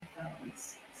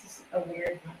a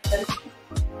weird.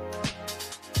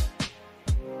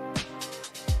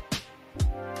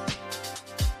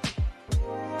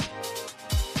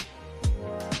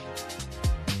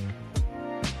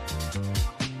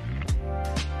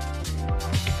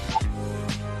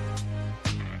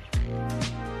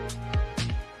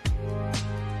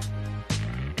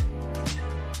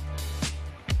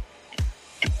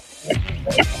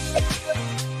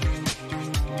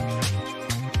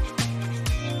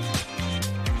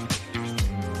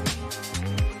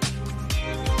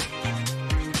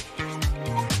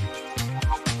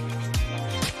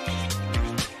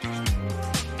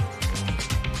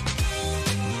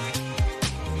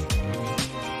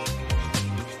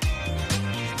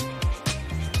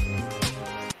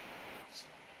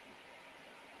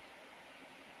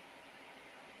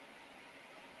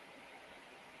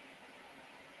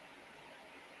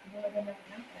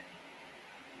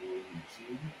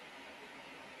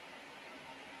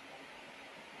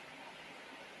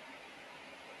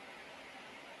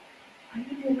 I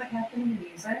don't know what happened in the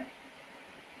music,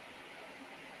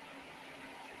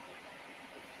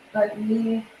 but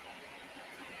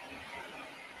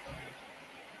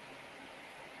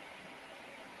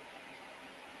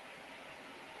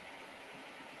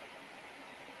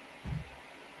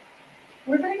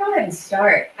we're going to go ahead and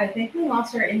start. I think we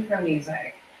lost our intro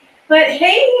music. But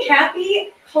hey,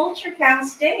 happy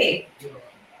CultureCast Day.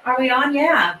 Are we on?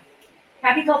 Yeah.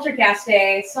 Happy CultureCast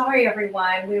Day. Sorry,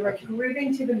 everyone. We were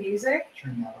grooving to the music.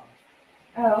 Turn that off.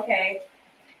 Oh, okay.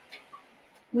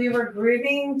 We were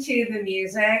grooving to the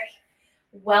music.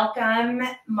 Welcome,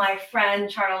 my friend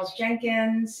Charles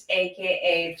Jenkins,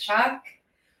 aka Chuck.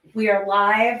 We are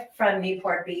live from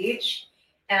Newport Beach,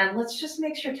 and let's just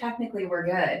make sure technically we're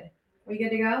good. We good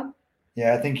to go?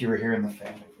 Yeah, I think you were here in the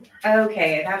family.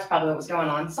 Okay, that's probably what was going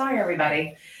on. Sorry,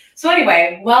 everybody. So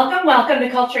anyway, welcome to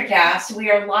CultureCast.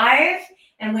 We are live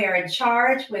and we are in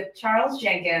charge with Charles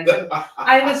Jenkins.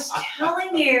 I was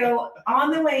telling you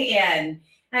on the way in,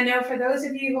 I know for those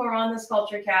of you who are on this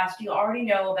CultureCast, you already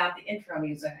know about the intro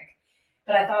music,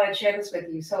 but I thought I'd share this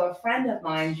with you. So a friend of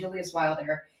mine, Julius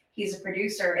Wilder, he's a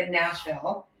producer in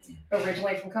Nashville,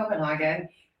 originally from Copenhagen.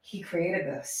 He created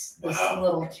this Wow.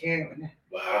 little tune.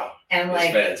 Wow. And That's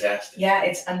like, fantastic. yeah,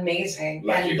 it's amazing.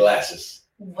 Like and, your glasses.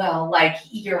 well, like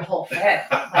your whole fit,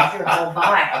 like your whole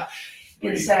vibe.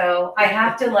 And so I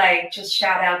have to like just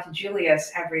shout out to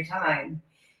Julius every time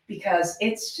because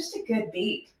it's just a good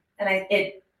beat. And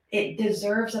it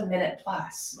deserves a minute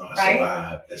plus, Oh,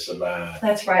 right? It's a vibe.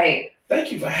 That's right.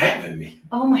 Thank you for having me.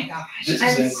 Oh my gosh. This is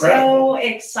I'm incredible. so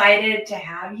excited to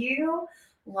have you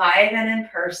live and in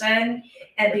person.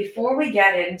 And before we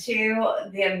get into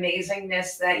the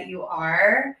amazingness that you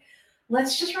are,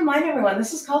 let's just remind everyone,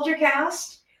 this is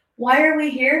CultureCast. Why are we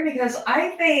here? Because I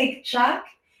think, Chuck,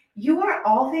 you are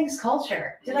all things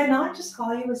culture. Did I not just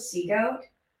call you a sea goat?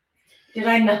 Did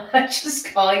I not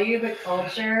just call you the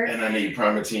culture? And I need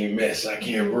Primatine Mist. I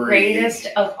can't breathe. Greatest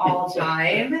of all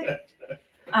time.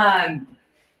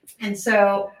 And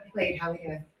so, wait, how are we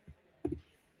doing?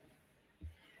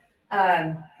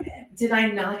 Did I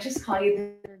not just call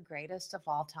you the greatest of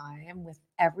all time with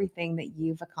everything that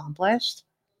you've accomplished?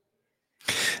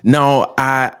 No,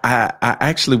 I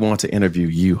actually want to interview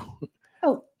you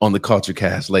on the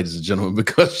CultureCast, ladies and gentlemen,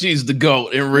 because she's the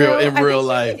GOAT in real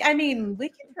life. I mean, we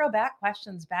can throw back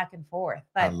questions back and forth,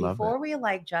 but before we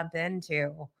like jump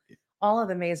into all of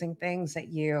the amazing things that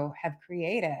you have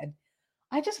created,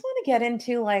 I just want to get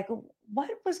into like what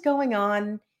was going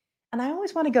on. And I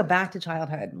always want to go back to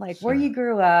childhood, like where you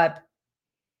grew up,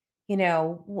 you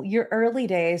know, your early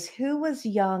days. Who was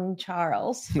young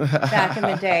Charles back in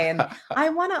the day? And I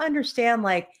want to understand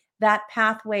like that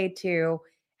pathway to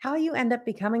how you end up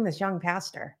becoming this young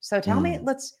pastor. So tell me,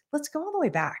 let's go all the way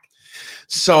back.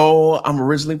 So I'm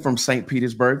originally from St.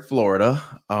 Petersburg, Florida,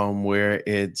 where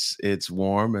it's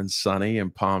warm and sunny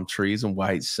and palm trees and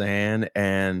white sand.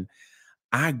 And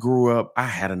I grew up, I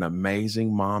had an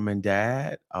amazing mom and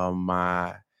dad.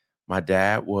 My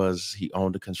dad he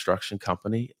owned a construction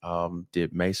company,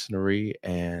 did masonry,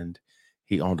 and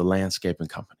he owned a landscaping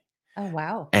company. Oh,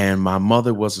 wow. And my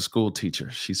mother was a school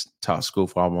teacher. She's taught school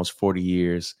for almost 40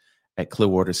 years at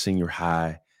Clearwater Senior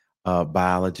High,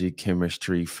 biology,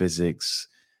 chemistry, physics,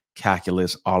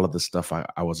 calculus, all of the stuff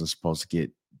I wasn't supposed to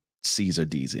get C's or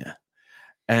D's in.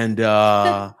 And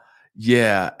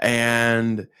yeah,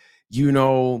 and you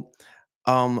know,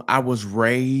 I was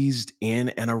raised in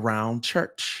and around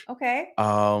church. Okay.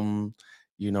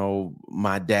 You know,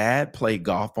 my dad played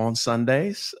golf on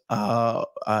Sundays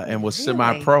and was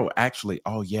semi-pro, actually.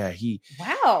 Oh, yeah. He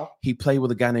played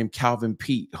with a guy named Calvin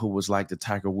Pete, who was like the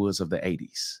Tiger Woods of the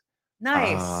 80s.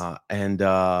 Nice. And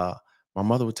my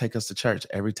mother would take us to church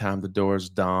every time the doors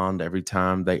dawned, every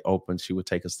time they opened, she would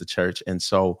take us to church. And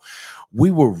so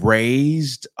we were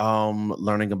raised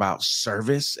learning about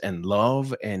service and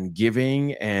love and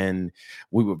giving. And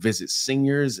we would visit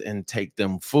seniors and take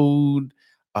them food,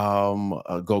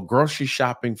 go grocery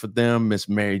shopping for them. Miss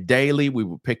Mary Daly, we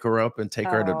would pick her up and take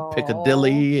her to Oh,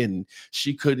 Piccadilly, and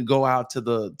she couldn't go out to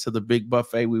the big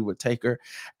buffet. We would take her,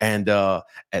 and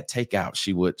at takeout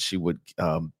she would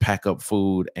pack up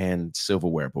food and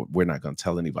silverware, but we're not going to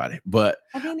tell anybody. But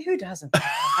I mean, who doesn't though?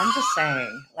 I'm just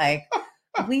saying, like,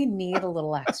 we need a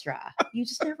little extra. You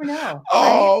just never know, right?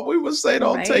 oh, we would say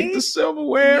don't take the Right?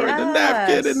 silverware and the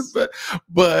napkin, and Yes.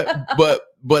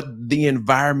 but the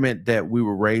environment that we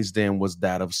were raised in was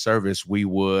that of service. We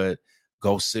would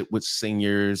go sit with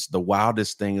seniors. The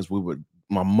wildest thing is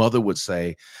my mother would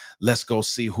say, let's go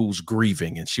see who's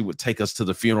grieving, and she would take us to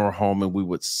the funeral home, and we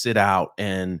would sit out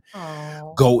and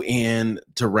Oh, go in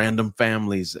to random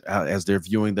families as they're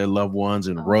viewing their loved ones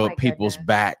and oh my rub people's goodness.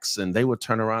 backs, and they would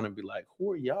turn around and be like,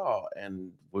 who are y'all?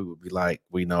 And we would be like,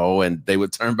 we know. And they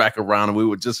would turn back around, and we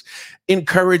were just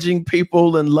encouraging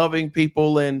people and loving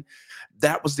people, and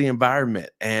that was the environment.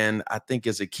 And I think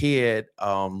as a kid,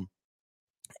 I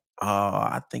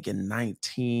think in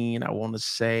 19, I want to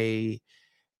say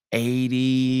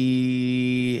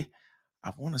 80,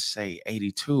 I want to say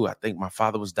 82, I think my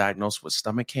father was diagnosed with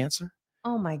stomach cancer.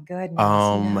 Oh my goodness.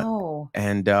 Um, No.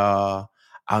 and I'll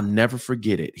never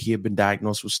forget it. He had been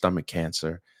diagnosed with stomach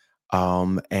cancer.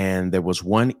 And there was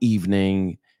one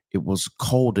evening, it was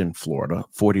cold in Florida,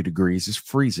 40 degrees, it's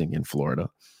freezing in Florida.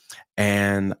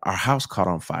 And our house caught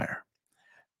on fire.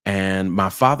 And my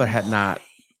father had not,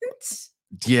 What?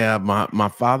 yeah, my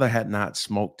father had not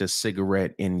smoked a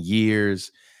cigarette in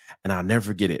years. And I'll never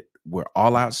forget it. We're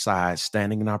all outside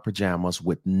standing in our pajamas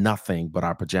with nothing but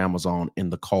our pajamas on in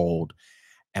the cold,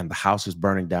 and the house is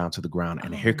burning down to the ground.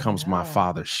 And Oh here comes my no.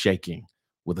 father shaking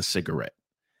with a cigarette.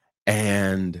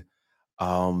 And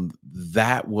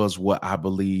that was what I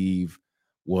believe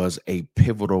was a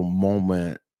pivotal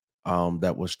moment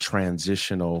that was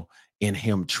transitional in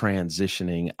him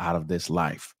transitioning out of this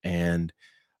life. And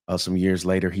some years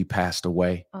later, he passed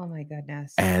away. Oh my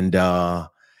goodness. And,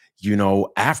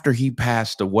 after he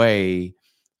passed away,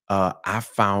 I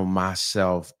found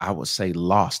myself, I would say,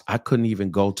 lost. I couldn't even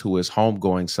go to his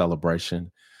homegoing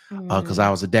celebration because I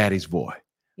Mm, was a daddy's boy.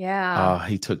 yeah.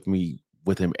 He took me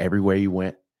with him everywhere he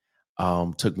went.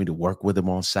 Took me to work with him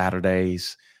on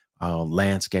Saturdays,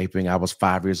 landscaping. I was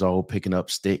 5 years old, picking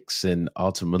up sticks and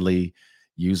ultimately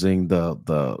using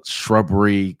the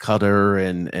shrubbery cutter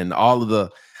and all of the.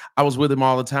 I was with him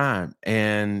all the time,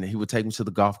 and he would take me to the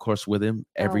golf course with him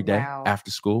Oh every day wow. after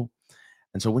school.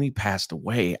 And so when he passed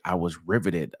away, I was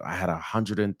riveted. I had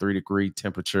 103-degree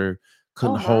temperature,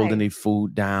 couldn't Oh hold my. any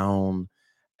food down,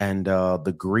 and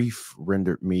the grief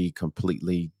rendered me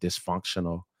completely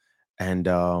dysfunctional. And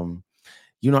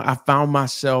I found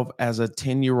myself as a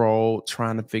 10-year-old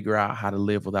trying to figure out how to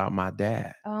live without my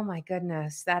dad. Oh my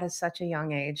goodness. That is such a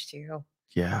young age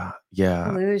Yeah, to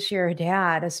yeah, lose your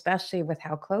dad, especially with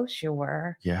how close you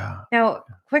were. yeah, Now,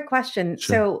 quick question.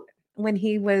 sure. So when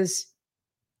he was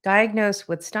diagnosed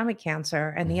with stomach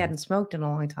cancer and he Mhm, hadn't smoked in a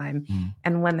long time, mhm,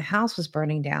 and when the house was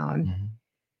burning down, mhm.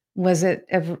 was it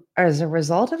as a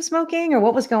result of smoking or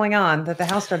what was going on that the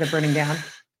house started burning down?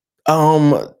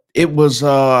 It was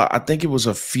I think it was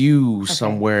a fuse Okay,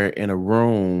 somewhere in a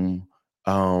room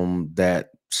that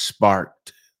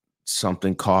sparked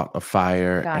something, caught a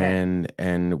fire, got it.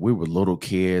 and we were little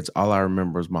kids. All I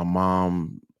remember is my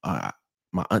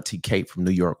auntie Kate from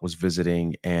New York was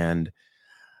visiting, and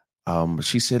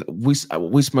she said we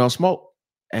smell smoke,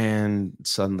 and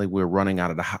suddenly we're running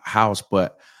out of the house.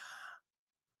 But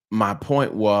my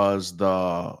point was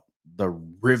the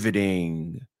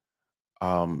riveting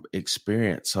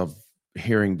experience of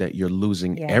hearing that you're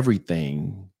losing Yeah.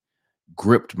 everything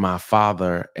gripped my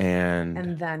father. And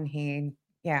And then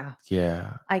yeah,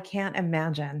 yeah, I can't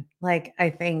imagine. Like, I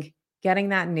think getting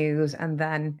that news and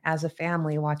then as a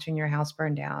family watching your house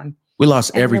burn down we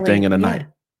lost and everything really, in a night. yeah,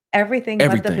 everything but the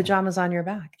Everything. pajamas on your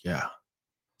back. Yeah, Oh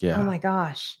yeah, my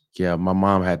gosh. yeah. My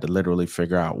mom had to literally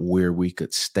figure out where we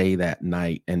could stay that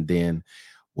night, and then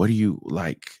what do you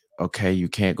like? Okay, you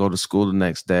can't go to school the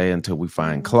next day until we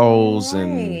find clothes,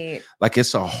 and Right. like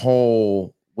it's a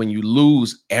whole when you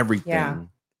lose Yeah. everything.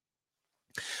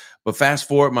 But fast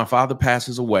forward, my father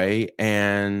passes away,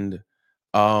 and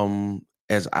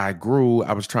as I grew,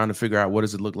 I was trying to figure out what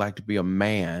does it look like to be a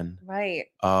man Right.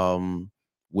 um,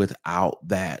 without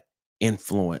that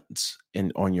influence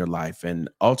on your life. And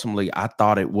ultimately, I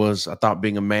thought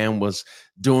being a man was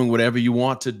doing whatever you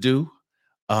want to do.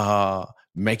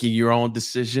 making your own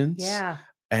decisions. Yeah.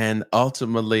 And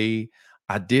ultimately,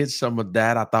 I did some of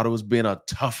that. I thought it was being a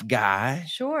tough guy.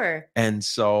 Sure. And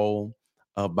so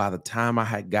by the time I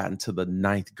had gotten to the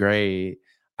 9th grade,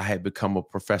 I had become a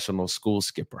professional school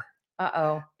skipper.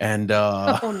 Uh-oh. And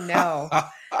Oh no.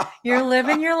 You're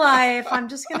living your life. I'm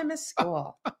just going to miss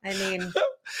school. I mean,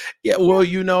 yeah, well,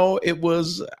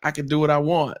 I could do what I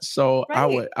want. So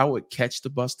right. I would catch the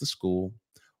bus to school,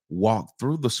 walk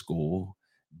through the school,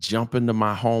 jump into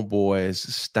my homeboys'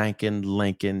 stankin'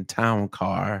 Lincoln town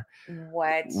car,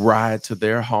 What? ride to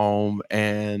their home,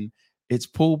 and it's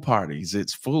pool parties,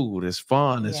 it's food, it's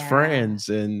fun, it's Yeah. friends.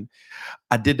 And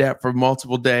I did that for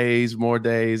multiple days, more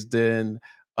days than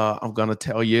I'm gonna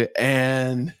tell you.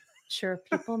 And sure,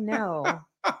 people know.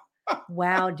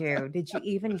 Wow, dude. Did you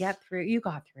even get through? You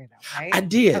got through though, right? I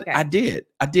did.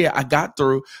 Okay. I got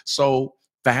through. So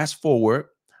fast forward,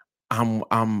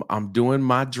 I'm doing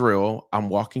my drill. I'm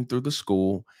walking through the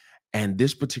school, and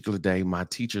this particular day, my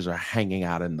teachers are hanging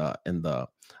out in the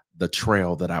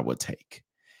trail that I would take.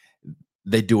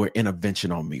 They do an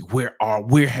intervention on me. Where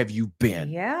have you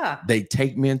been? Yeah. They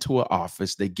take me into an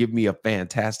office. They give me a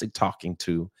fantastic talking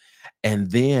to,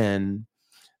 and then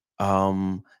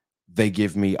they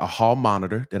give me a hall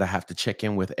monitor that I have to check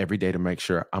in with every day to make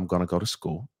sure I'm going to go to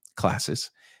school, classes.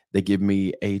 They give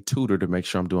me a tutor to make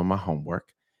sure I'm doing my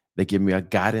homework. They give me a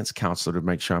guidance counselor to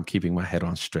make sure I'm keeping my head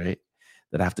on straight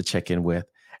that I have to check in with.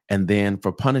 And then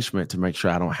for punishment, to make sure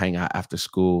I don't hang out after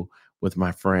school with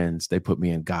my friends, they put me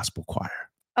in gospel choir.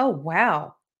 Oh,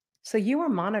 wow. So you were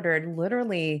monitored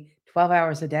literally 12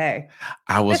 hours a day.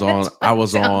 I was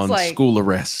on like. school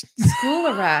arrest. School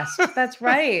arrest. That's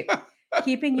right.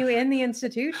 Keeping you in the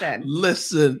institution.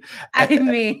 Listen, I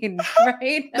mean,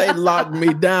 right? They locked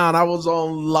me down. I was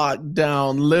on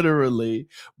lockdown, literally.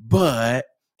 But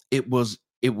it was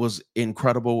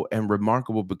incredible and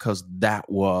remarkable because that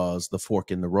was the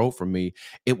fork in the road for me.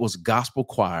 It was gospel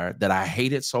choir that I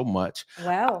hated so much.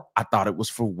 Wow. I thought it was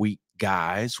for weak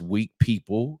guys, weak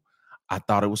people. I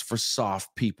thought it was for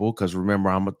soft people because remember,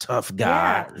 I'm a tough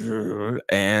guy. Yeah.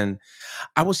 And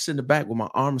I was sitting back with my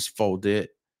arms folded,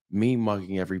 me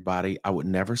mugging everybody. I would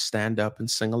never stand up and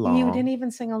sing along. You didn't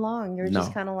even sing along. You're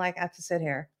just kind of like, I have to sit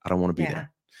here. I don't want to be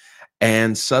there.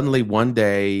 And suddenly one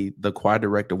day, the choir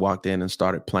director walked in and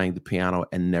started playing the piano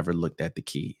and never looked at the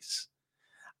keys.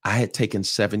 I had taken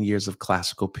 7 years of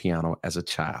classical piano as a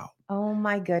child. Oh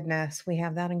my goodness. We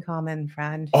have that in common,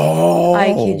 friend. Oh,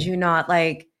 I kid you not.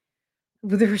 Like,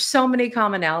 there's so many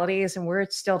commonalities, and we're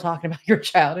still talking about your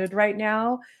childhood right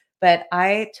now. But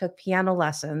I took piano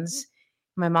lessons.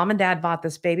 My mom and dad bought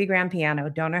this baby grand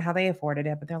piano. Don't know how they afforded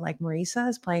it, but they're like, Marisa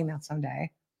is playing that someday.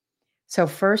 So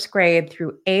 1st grade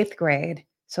through 8th grade,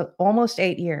 so almost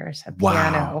 8 years of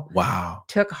piano. Wow.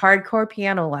 Took hardcore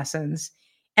piano lessons.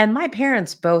 And my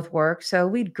parents both work, so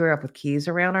we grew up with keys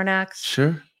around our necks.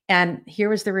 Sure. And here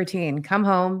was the routine. Come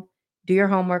home, do your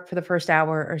homework for the first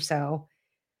hour or so,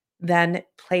 then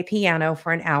play piano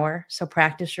for an hour. So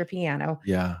practice your piano.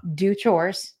 Yeah. Do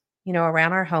chores,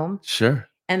 around our home. Sure.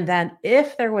 And then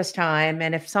if there was time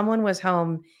and if someone was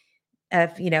home,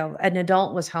 if, an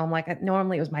adult was home, like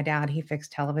normally it was my dad, he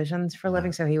fixed televisions for a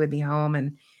living. So he would be home.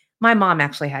 And my mom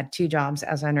actually had 2 jobs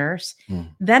as a nurse.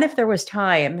 Then if there was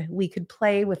time, we could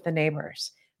play with the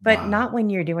neighbors, but not when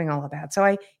you're doing all of that. So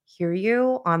I hear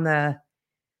you on that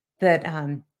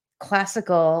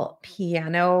classical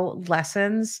piano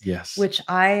lessons, yes, which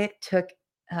I took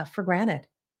for granted.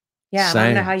 Yeah, I want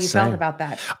to know how you felt about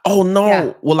that. Oh no,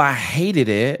 yeah. Well, I hated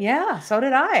it. Yeah, so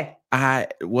did I.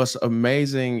 What's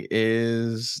amazing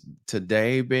is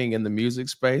today being in the music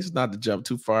space, not to jump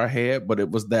too far ahead, but it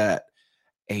was that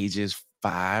ages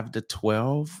 5 to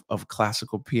 12 of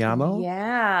classical piano.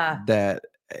 Yeah. That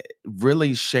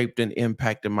really shaped and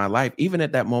impacted my life. Even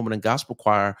at that moment in gospel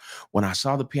choir, when I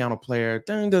saw the piano player,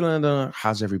 dun, dun, dun, dun,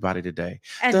 how's everybody today?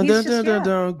 And dun, he's dun, just, dun, dun,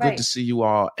 dun. Good right. to see you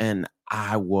all. And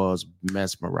I was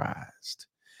mesmerized.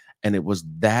 And it was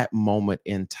that moment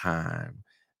in time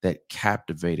that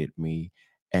captivated me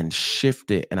and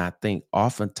shifted. And I think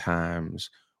oftentimes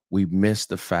we miss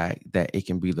the fact that it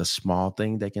can be the small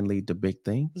thing that can lead to big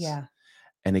things. Yeah.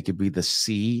 And it could be the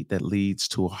seed that leads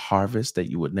to a harvest that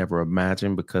you would never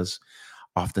imagine, because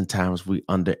oftentimes we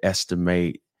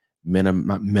underestimate,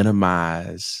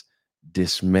 minimize,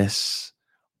 dismiss,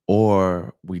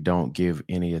 or we don't give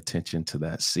any attention to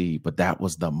that seed. But that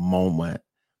was the moment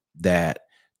that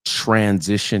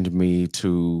transitioned me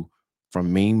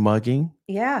from mean mugging,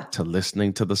 to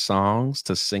listening to the songs,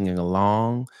 to singing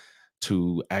along,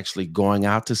 to actually going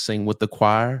out to sing with the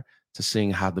choir, to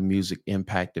seeing how the music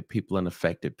impacted people and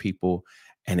affected people.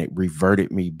 And it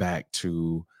reverted me back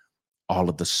to all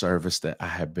of the service that I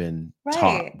had been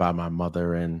taught by my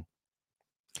mother. And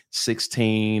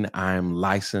 16, I'm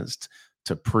licensed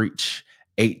to preach.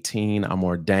 18, I'm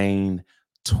ordained.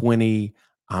 20,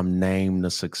 I'm named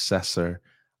the successor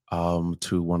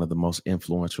to one of the most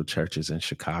influential churches in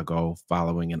Chicago,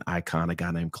 following an icon, a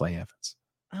guy named Clay Evans.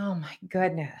 Oh my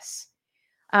goodness.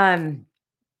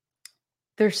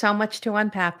 There's so much to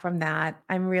unpack from that.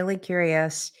 I'm really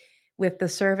curious with the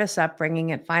service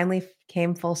upbringing. It finally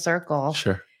came full circle.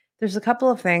 Sure. There's a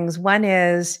couple of things. One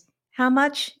is how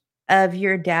much of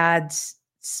your dad's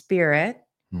spirit,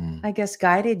 I guess,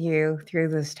 guided you through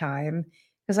this time?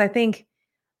 Because I think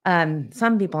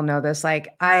some people know this.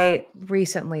 Like, I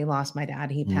recently lost my dad.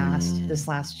 He passed this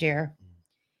last year.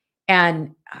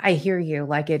 And I hear you,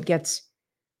 like, it gets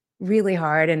really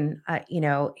hard. And,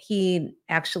 he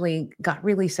actually got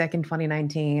really sick in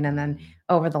 2019. And then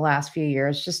over the last few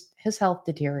years, just his health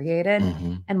deteriorated.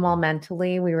 And while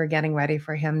mentally we were getting ready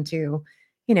for him to,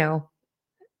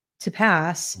 to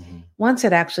pass, once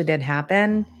it actually did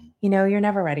happen, you're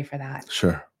never ready for that.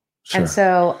 Sure. And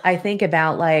so I think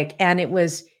about and it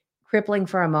was crippling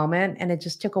for a moment, and it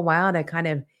just took a while to kind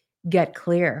of get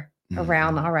clear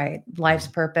around, all right, life's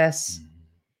purpose.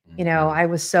 I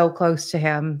was so close to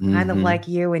him, kind of like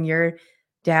you and your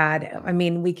dad. I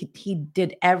mean, he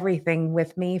did everything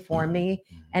with me, for me,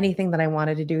 anything that I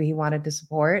wanted to do, he wanted to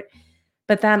support.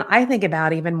 But then I think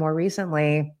about even more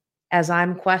recently, as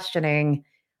I'm questioning,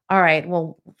 all right,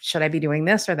 well, should I be doing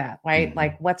this or that, right?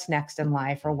 Like, what's next in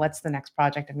life, or what's the next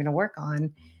project I'm going to work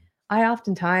on? I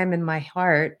oftentimes in my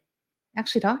heart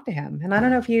actually talk to him. And I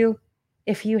don't know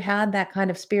if you had that kind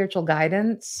of spiritual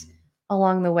guidance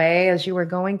along the way as you were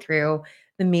going through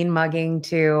the mean mugging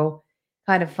to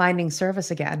kind of finding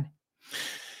service again.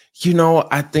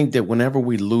 I think that whenever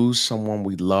we lose someone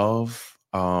we love,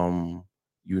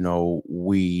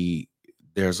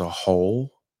 there's a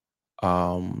hole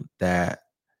that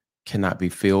cannot be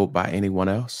filled by anyone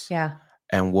else. Yeah.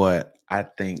 And what I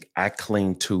think I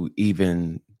cling to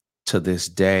even to this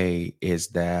day is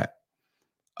that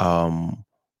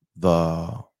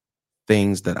the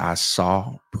things that I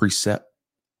saw precept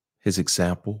his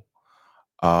example,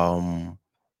 the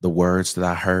words that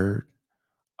I heard,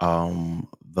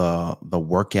 the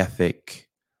work ethic,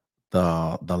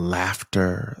 the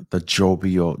laughter, the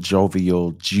jovial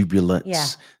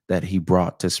jubilance that he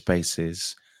brought to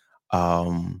spaces,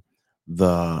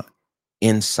 the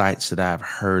insights that I've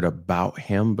heard about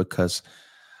him, because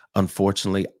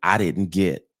unfortunately I didn't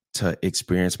get to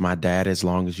experience my dad as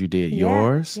long as you did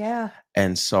yours. Yeah.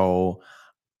 And so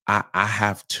I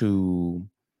have to,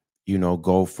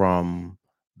 go from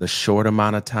the short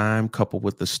amount of time coupled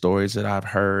with the stories that I've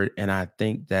heard. And I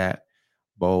think that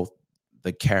both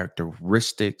the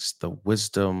characteristics, the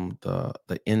wisdom, the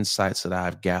insights that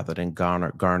I've gathered and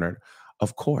garnered,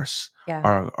 of course,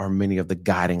 are many of the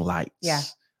guiding lights. Yeah,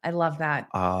 I love that.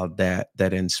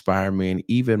 That inspire me. And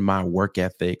even my work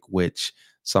ethic, which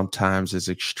sometimes is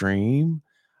extreme,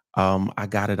 I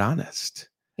got it honest.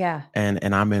 Yeah.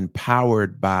 And I'm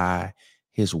empowered by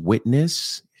his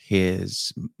witness,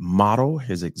 his model,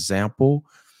 his example.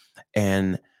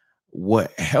 And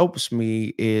what helps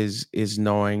me is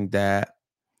knowing that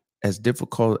as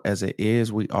difficult as it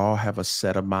is, we all have a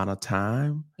set amount of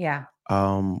time. Yeah.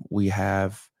 We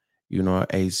have,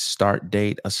 a start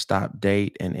date, a stop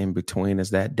date, and in between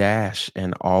is that dash.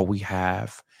 And all we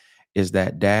have is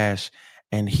that dash.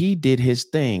 And he did his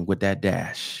thing with that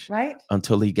dash, right,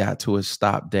 until he got to his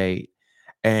stop date.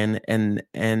 And I'm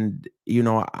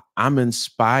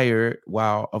inspired.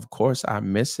 While of course I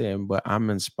miss him, but I'm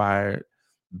inspired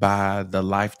by the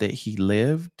life that he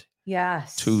lived.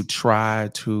 Yes. To try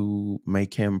to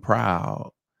make him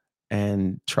proud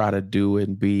and try to do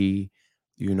and be,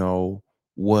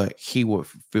 what he would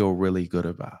feel really good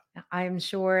about. I'm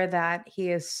sure that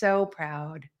he is so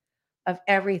proud of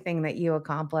everything that you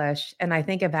accomplished. And I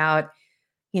think about,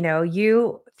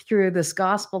 you through this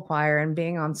gospel choir and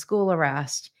being on school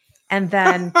arrest. And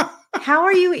then how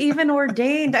are you even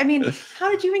ordained? I mean, how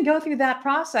did you even go through that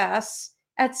process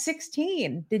at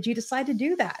 16? Did you decide to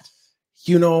do that?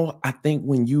 I think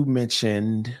when you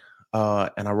mentioned,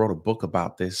 and I wrote a book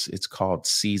about this, it's called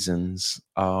Seasons.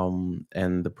 And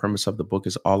the premise of the book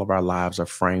is all of our lives are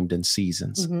framed in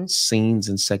seasons, scenes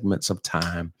and segments of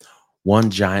time, one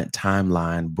giant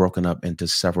timeline broken up into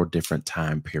several different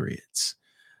time periods.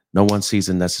 No one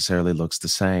season necessarily looks the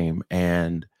same.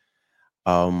 And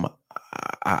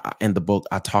in the book,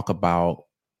 I talk about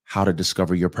how to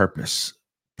discover your purpose.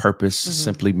 Purpose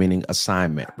simply meaning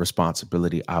assignment,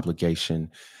 responsibility, obligation,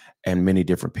 and many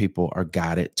different people are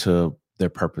guided to their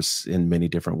purpose in many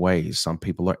different ways. Some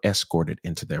people are escorted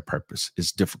into their purpose.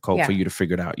 It's difficult for you to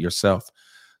figure it out yourself.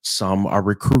 Some are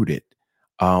recruited.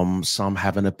 Some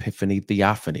have an epiphany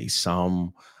theophany.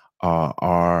 Some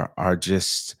are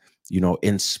just,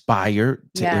 inspired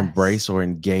to embrace or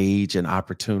engage in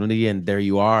opportunity. And there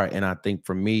you are. And I think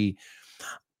for me,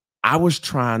 I was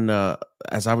trying to,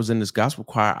 as I was in this gospel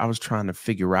choir, I was trying to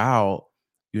figure out,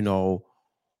 who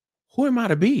am I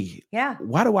to be? Yeah.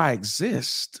 Why do I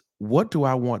exist? What do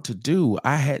I want to do?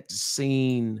 I had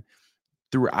seen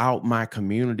throughout my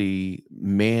community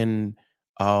men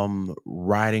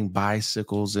riding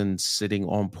bicycles and sitting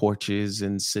on porches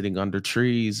and sitting under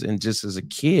trees. And just as a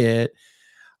kid,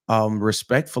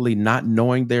 respectfully, not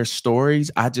knowing their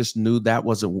stories, I just knew that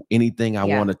wasn't anything I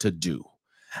wanted to do.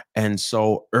 And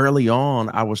so early on,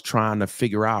 I was trying to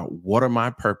figure out, what are my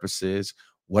purposes?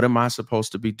 What am I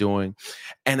supposed to be doing?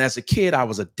 And as a kid, I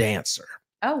was a dancer.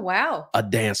 Oh, wow. A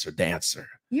dancer.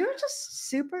 You're just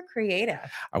super creative.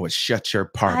 I would shut your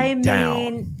party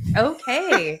down.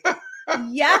 Okay.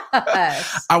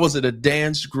 Yes. I was at a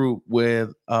dance group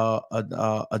with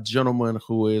a gentleman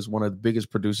who is one of the biggest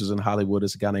producers in Hollywood.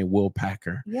 It's a guy named Will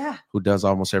Packer. Yeah. Who does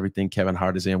almost everything Kevin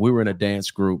Hart is in. We were in a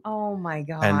dance group. Oh my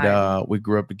God. And we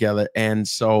grew up together. And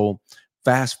so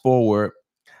fast forward,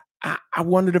 I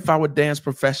wondered if I would dance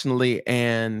professionally,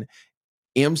 and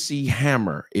MC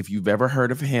Hammer, if you've ever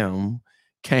heard of him,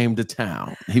 came to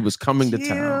town. He was coming to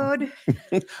town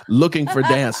looking for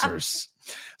dancers.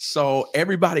 So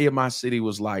everybody in my city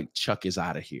was like, Chuck is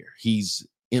out of here.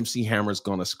 MC Hammer's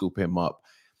going to scoop him up.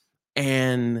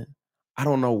 And I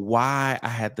don't know why I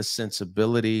had the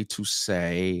sensibility to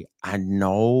say, I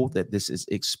know that this is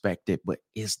expected, but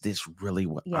is this really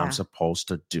what I'm supposed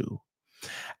to do?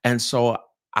 And so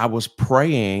I was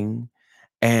praying,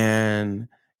 and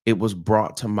it was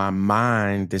brought to my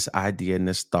mind, this idea and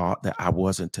this thought that I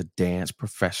wasn't to dance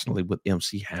professionally with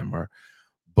MC Hammer,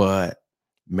 but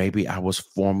maybe I was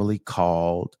formally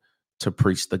called to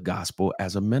preach the gospel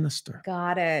as a minister.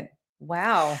 Got it.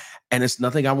 Wow. And it's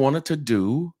nothing I wanted to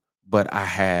do, but I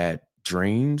had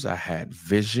dreams, I had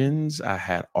visions, I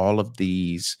had all of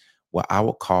these, what I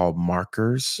would call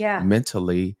markers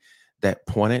mentally that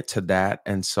pointed to that.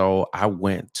 And so I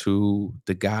went to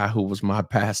the guy who was my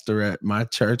pastor at my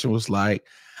church and was like,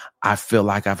 I feel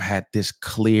like I've had this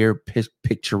clear,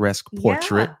 picturesque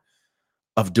portrait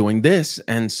of doing this.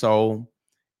 And so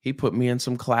he put me in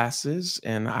some classes,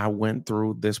 and I went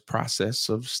through this process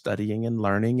of studying and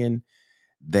learning, and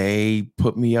they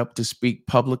put me up to speak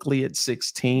publicly at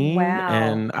 16. Wow.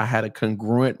 And I had a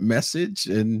congruent message,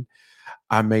 and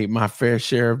I made my fair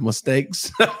share of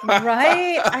mistakes.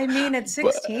 Right? I mean, at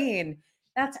 16,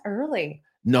 that's early.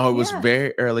 No, it was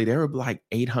very early. There were like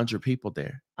 800 people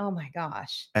there. Oh my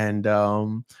gosh. And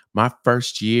my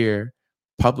first year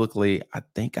publicly, I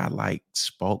think I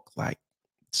spoke like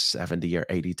 70 or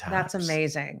 80 times. That's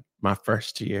amazing. My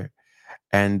first year.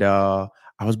 And I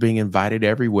was being invited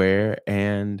everywhere.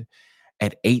 And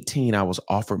at 18, I was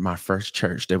offered my first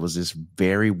church. There was this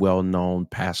very well-known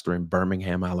pastor in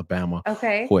Birmingham, Alabama,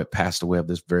 who had passed away of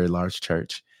this very large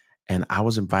church. And I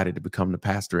was invited to become the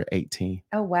pastor at 18.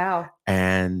 Oh, wow.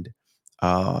 And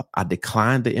I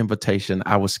declined the invitation.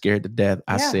 I was scared to death.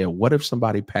 I said, what if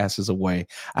somebody passes away?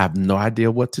 I have no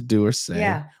idea what to do or say.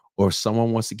 Yeah. Or if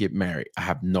someone wants to get married. I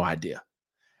have no idea.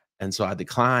 And so I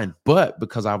declined. But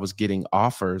because I was getting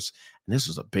offers, and this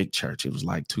was a big church, it was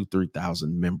like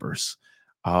 3,000 members.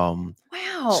 Wow.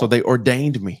 So they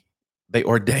ordained me. They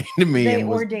ordained me. They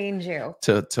ordained you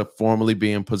to formally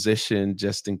be in position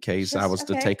just in case I was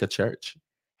to take a church.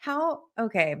 How?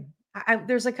 Okay.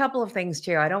 There's a couple of things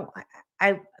too.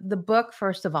 The book,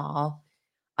 first of all,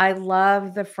 I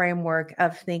love the framework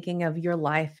of thinking of your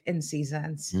life in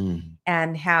seasons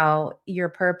and how your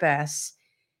purpose,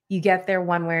 you get there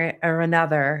one way or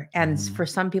another. And for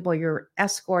some people, you're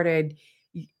escorted,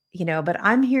 but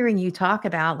I'm hearing you talk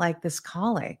about like this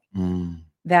calling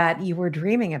that you were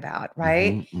dreaming about,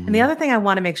 right? And the other thing I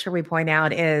want to make sure we point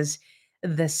out is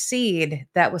the seed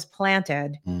that was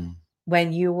planted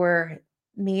when you were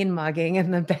mean mugging in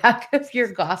the back of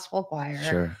your gospel choir.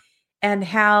 Sure. And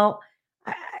how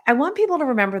I want people to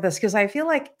remember this, because I feel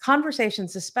like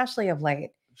conversations, especially of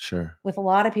late, with a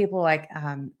lot of people like,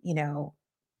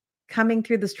 coming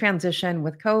through this transition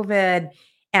with COVID,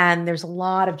 and there's a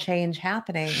lot of change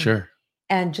happening. Sure.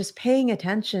 And just paying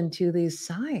attention to these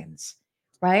signs,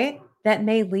 right? That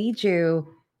may lead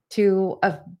you to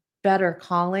a better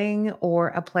calling or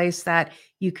a place that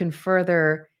you can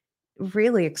further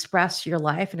really express your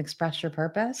life and express your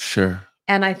purpose. Sure.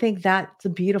 And I think that's a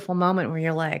beautiful moment where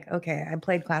you're like, okay, I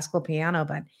played classical piano,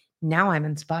 but now I'm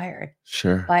inspired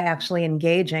Sure. by actually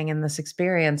engaging in this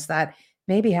experience that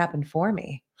maybe happened for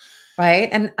me. Right.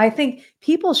 And I think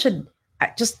people should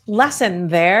just lesson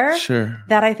there Sure.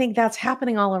 that I think that's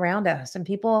happening all around us. And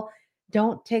people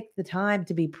don't take the time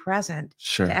to be present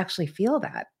Sure. to actually feel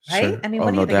that. Right. Sure. I mean, Oh,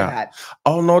 what do no you think of doubt. that?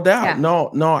 Oh, no doubt. Yeah.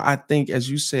 No, I think, as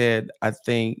you said, I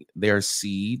think there are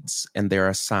seeds and there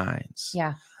are signs.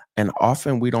 Yeah. And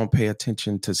often we don't pay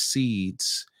attention to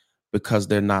seeds because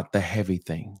they're not the heavy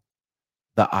thing,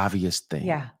 the obvious thing,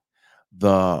 Yeah.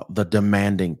 the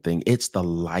demanding thing. It's the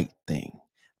light thing,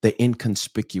 the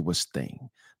inconspicuous thing,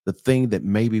 the thing that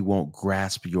maybe won't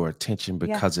grasp your attention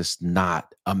because it's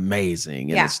not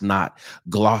amazing and it's not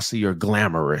glossy or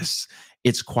glamorous.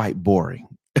 It's quite boring.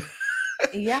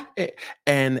 Yeah.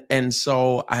 And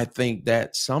so I think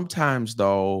that sometimes,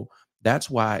 though, that's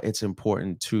why it's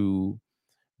important to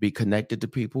be connected to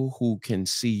people who can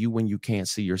see you when you can't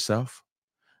see yourself,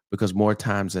 because more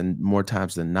times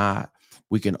than not,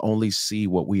 we can only see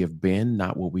what we have been,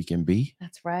 not what we can be.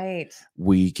 That's right.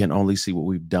 We can only see what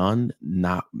we've done,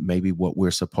 not maybe what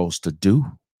we're supposed to do.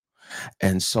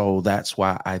 And so that's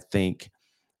why I think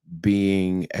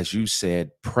being, as you said,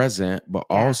 present, but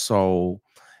also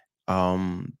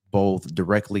both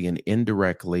directly and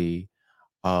indirectly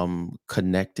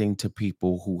connecting to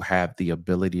people who have the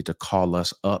ability to call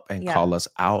us up and call us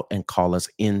out and call us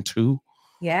into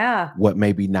what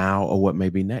may be now or what may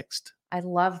be next. I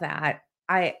love that.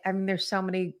 I mean, there's so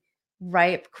many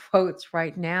ripe quotes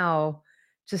right now.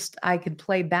 Just I could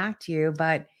play back to you,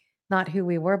 but not who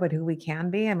we were, but who we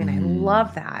can be. I mean, I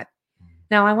love that.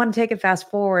 Now I want to take it fast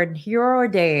forward. You're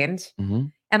ordained.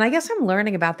 And I guess I'm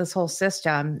learning about this whole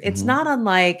system. It's not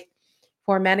unlike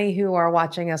for many who are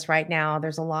watching us right now.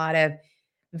 There's a lot of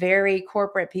very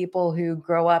corporate people who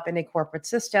grow up in a corporate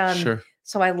system. Sure.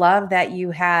 So I love that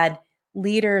you had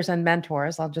leaders and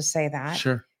mentors, I'll just say that,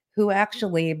 Sure. who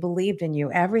actually believed in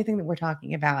you, everything that we're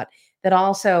talking about, that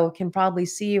also can probably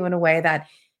see you in a way that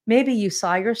maybe you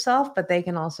saw yourself, but they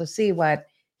can also see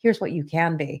here's what you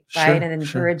can be, right? And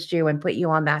encouraged you and put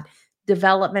you on that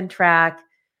development track,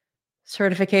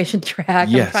 certification track.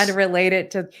 Yes. I'm trying to relate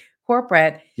it to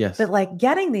corporate. Yes. But like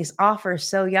getting these offers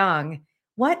so young,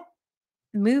 what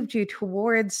moved you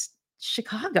towards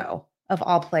Chicago of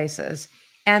all places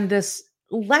and this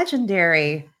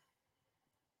legendary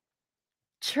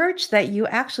church that you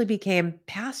actually became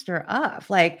pastor of?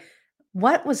 Like,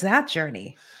 what was that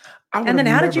journey? And then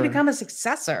how did you become a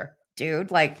successor,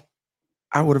 dude? Like,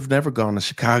 I would have never gone to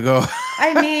Chicago.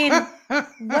 I mean,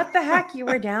 what the heck? You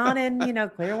were down in,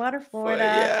 Clearwater,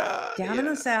 Florida, down in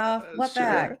the South. What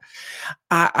the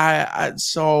heck?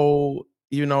 So,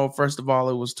 first of all,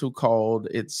 it was too cold.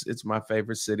 It's my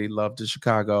favorite city. Love to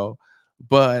Chicago.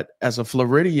 But as a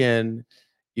Floridian,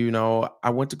 I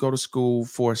went to go to school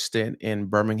for a stint in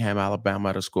Birmingham, Alabama,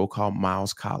 at a school called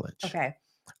Miles College. Okay.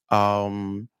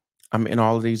 I'm in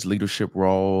all of these leadership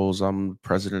roles. I'm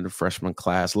president of freshman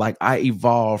class. Like, I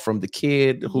evolved from the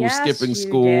kid who's skipping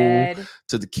school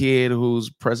to the kid who's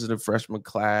president of freshman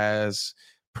class,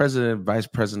 president, vice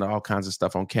president, all kinds of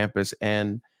stuff on campus.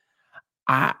 And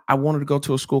I wanted to go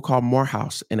to a school called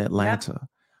Morehouse in Atlanta.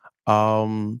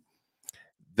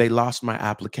 They lost my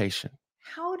application.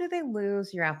 How do they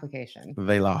lose your application?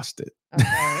 They lost it.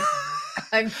 Okay.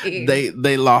 I mean,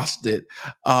 they lost it.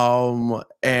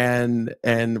 And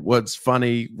what's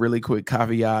funny, really quick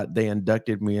caveat, they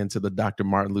inducted me into the Dr.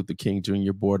 Martin Luther King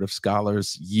Jr. Board of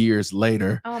Scholars years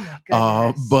later. Oh my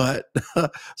goodness. But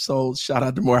so shout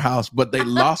out to Morehouse, but they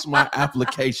lost my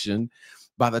application.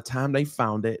 By the time they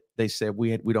found it, they said,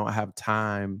 we don't have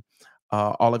time.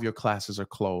 All of your classes are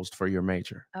closed for your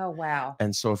major. Oh, wow.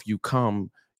 And so if you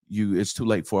come, it's too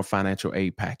late for a financial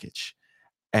aid package.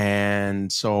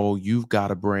 And so you've got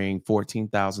to bring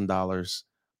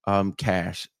 $14,000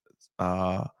 cash,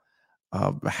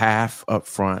 half up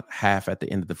front, half at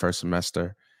the end of the first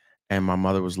semester. And my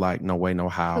mother was like, no way, no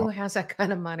how. Who has that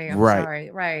kind of money? I'm Right. sorry.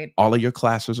 Right. All of your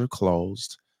classes are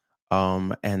closed.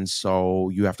 And so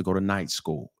you have to go to night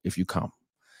school if you come.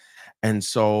 And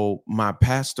so my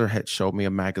pastor had showed me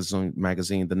a magazine.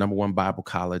 The number one Bible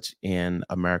college in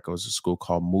America was a school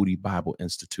called Moody Bible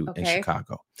Institute in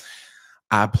Chicago.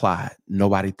 I applied.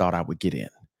 Nobody thought I would get in.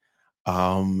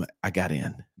 I got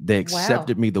in. They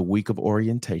accepted me the week of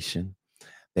orientation.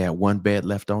 They had one bed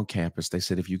left on campus. They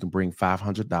said, if you can bring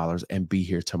 $500 and be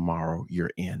here tomorrow,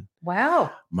 you're in.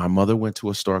 Wow. My mother went to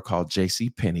a store called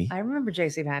JCPenney. I remember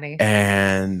JCPenney.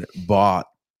 And bought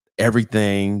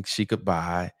everything she could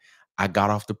buy. I got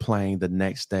off the plane the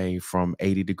next day from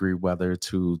 80-degree weather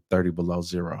to 30 below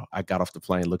zero. I got off the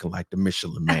plane looking like the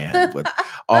Michelin Man with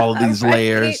all of these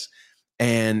layers.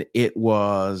 And it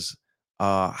was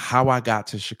how I got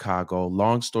to Chicago.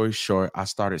 Long story short, I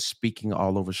started speaking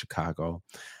all over Chicago.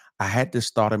 I had this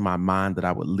thought in my mind that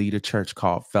I would lead a church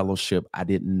called Fellowship. I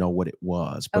didn't know what it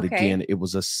was, but again, it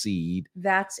was a seed.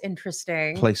 That's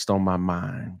interesting. Placed on my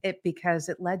mind. Because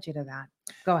it led you to that.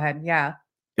 Go ahead. Yeah.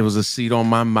 It was a seed on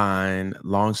my mind.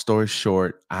 Long story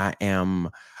short, I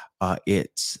am.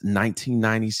 It's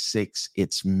 1996.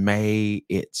 It's May.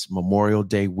 It's Memorial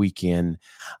Day weekend.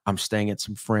 I'm staying at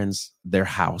some friends, their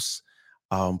house,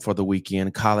 for the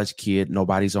weekend. College kid,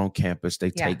 nobody's on campus.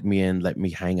 They take me in, let me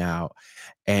hang out.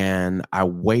 And I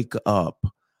wake up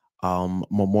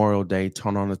Memorial Day,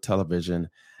 turn on the television,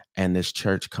 and this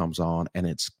church comes on, and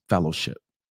it's Fellowship.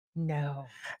 No.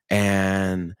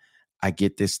 And I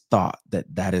get this thought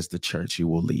that is the church you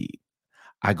will lead.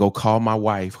 I go call my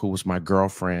wife, who was my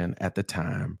girlfriend at the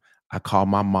time. I call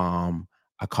my mom.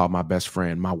 I call my best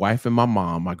friend. My wife and my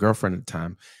mom, my girlfriend at the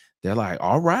time, they're like,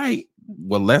 all right,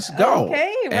 well, let's go.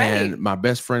 Okay, right. And my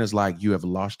best friend is like, you have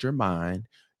lost your mind.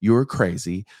 You're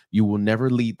crazy. You will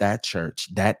never lead that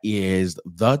church. That is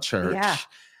the church. Yeah.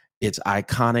 It's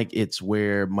iconic. It's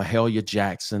where Mahalia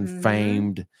Jackson,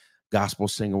 famed gospel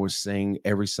singer, would sing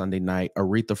every Sunday night.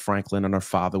 Aretha Franklin and her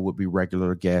father would be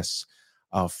regular guests.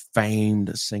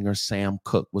 Famed singer Sam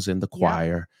Cooke was in the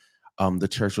choir. The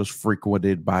church was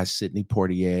frequented by Sidney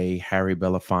Poitier, Harry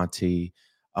Belafonte.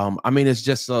 I mean, it's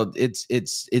just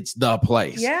it's the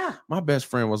place. Yeah. My best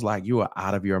friend was like, "You are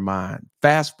out of your mind."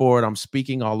 Fast forward, I'm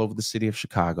speaking all over the city of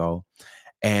Chicago,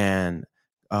 and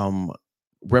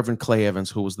Reverend Clay Evans,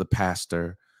 who was the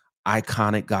pastor,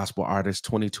 iconic gospel artist,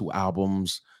 22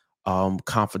 albums.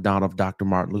 Confidant of Dr.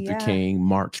 Martin Luther King,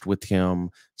 marched with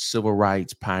him, civil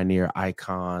rights pioneer,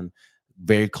 icon,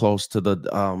 very close to the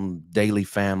Daily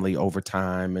family over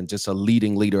time, and just a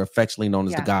leading leader, affectionately known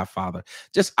as the Godfather.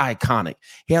 Just iconic.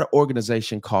 He had an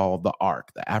organization called the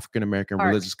ARC, the African American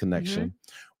Religious Connection,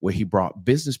 where he brought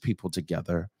business people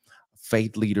together,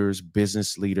 faith leaders,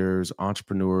 business leaders,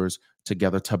 entrepreneurs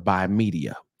together to buy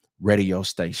media, radio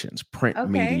stations, print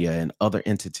media, and other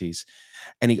entities.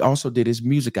 And he also did his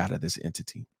music out of this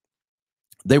entity.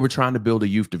 They were trying to build a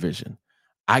youth division.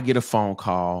 I get a phone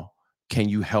call. Can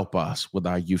you help us with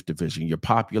our youth division? You're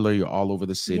popular. You're all over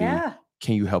the city. Yeah.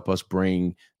 Can you help us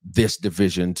bring this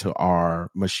division to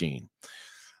our machine?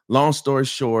 Long story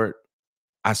short,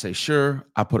 I say, sure.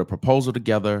 I put a proposal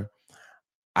together.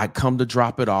 I come to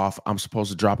drop it off. I'm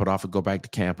supposed to drop it off and go back to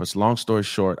campus. Long story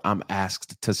short, I'm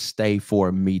asked to stay for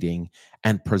a meeting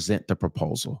and present the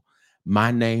proposal.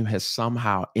 My name has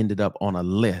somehow ended up on a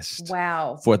list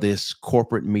for this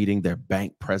corporate meeting, their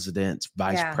bank presidents,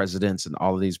 vice presidents, and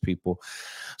all of these people.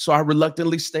 So I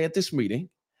reluctantly stay at this meeting.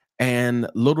 And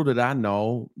little did I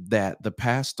know that the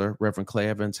pastor, Reverend Clay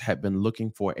Evans, had been looking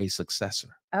for a successor.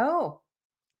 Oh.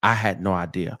 I had no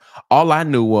idea. All I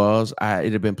knew was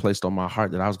it had been placed on my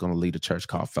heart that I was going to lead a church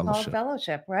called Fellowship.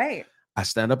 Fellowship, right. I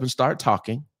stand up and start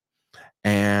talking.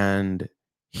 And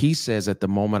he says, at the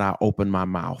moment I open my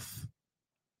mouth,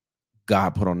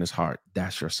 God put on his heart,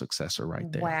 that's your successor right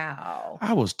there. Wow.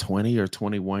 I was 20 or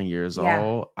 21 years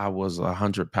old. I was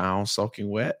 100 pounds soaking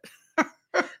wet.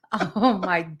 Oh,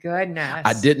 my goodness.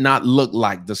 I did not look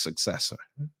like the successor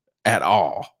at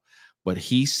all. But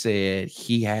he said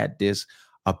he had this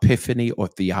epiphany or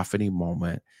theophany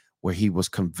moment where he was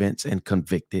convinced and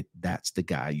convicted that's the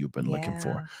guy you've been looking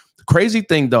for. The crazy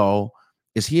thing, though,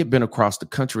 is he had been across the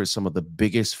country at some of the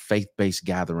biggest faith-based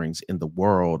gatherings in the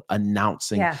world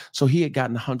announcing. So he had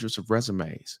gotten hundreds of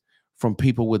resumes from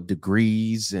people with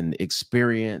degrees and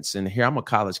experience. And here I'm a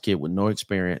college kid with no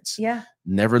experience,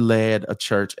 never led a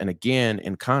church. And again,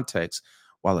 in context,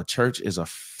 while a church is a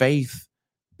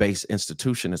faith-based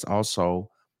institution, it's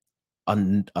also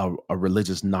a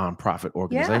religious nonprofit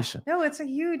organization. No, it's a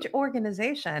huge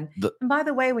organization. And by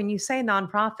the way, when you say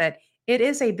nonprofit, it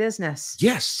is a business.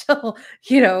 Yes. So,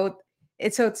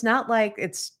 it's not like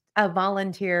it's a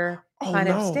volunteer kind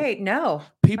of state. No.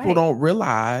 People don't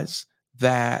realize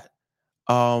that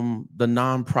the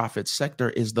nonprofit sector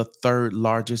is the third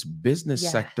largest business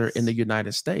sector in the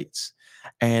United States.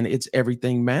 And it's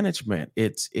everything management.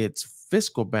 It's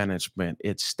fiscal management,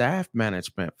 it's staff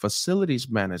management, facilities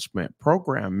management,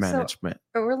 program management.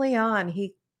 So early on,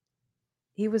 he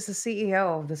was the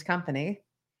CEO of this company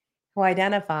who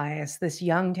identifies this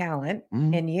young talent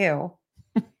in you,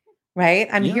 right?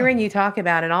 I'm hearing you talk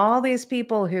about it. All these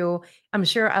people who I'm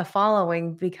sure are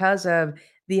following because of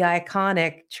the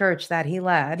iconic church that he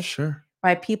led. Sure.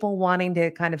 Right? People wanting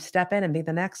to kind of step in and be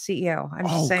the next CEO. I'm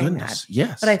just saying that.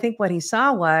 Yes. But I think what he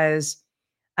saw was,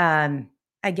 again,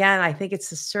 I think it's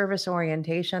the service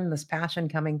orientation, this passion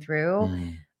coming through,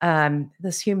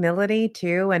 this humility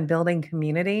too, and building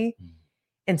community.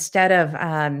 instead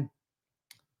of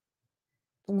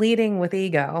leading with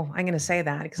ego. I'm going to say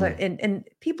that because and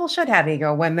people should have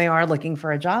ego when they are looking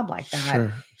for a job like that.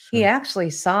 Sure. He actually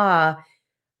saw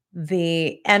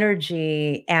the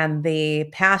energy and the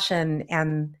passion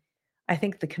and I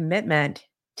think the commitment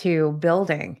to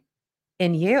building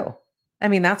in you. I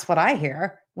mean, that's what I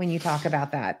hear when you talk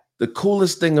about that. The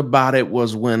coolest thing about it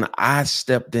was when I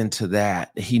stepped into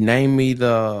that, he named me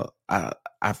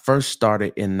I first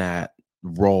started in that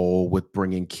role with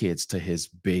bringing kids to his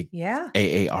big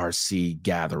AARC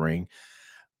gathering.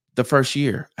 The first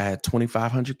year, I had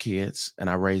 2,500 kids and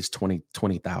I raised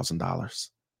 $20,000.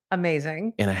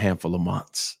 Amazing. In a handful of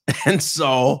months. And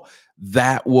so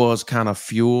that was kind of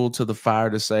fuel to the fire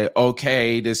to say,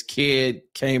 okay, this kid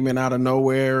came in out of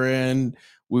nowhere and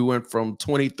we went from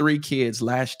 23 kids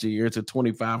last year to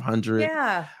 2,500.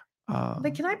 Yeah.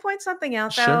 But can I point something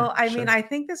out though? I mean, I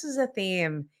think this is a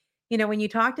theme. You know, when you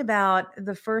talked about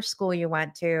the first school you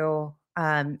went to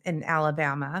in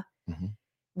Alabama,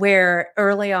 where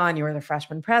early on you were the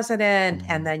freshman president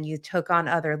and then you took on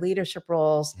other leadership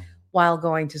roles while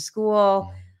going to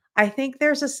school. I think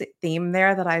there's a theme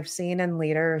there that I've seen in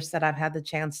leaders that I've had the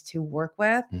chance to work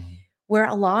with, where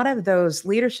a lot of those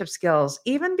leadership skills,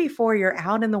 even before you're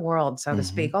out in the world, so to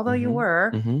speak, although you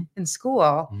were in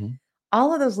school,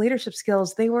 all of those leadership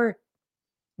skills, they were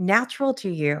natural to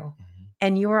you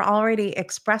and you were already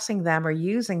expressing them or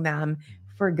using them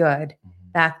for good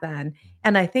back then.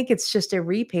 And I think it's just a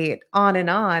repeat on and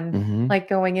on, like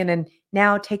going in and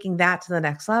now taking that to the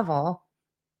next level,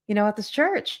 you know, at this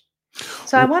church.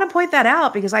 So I want to point that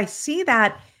out because I see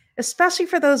that, especially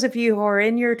for those of you who are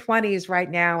in your 20s right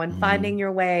now and finding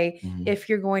your way if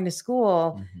you're going to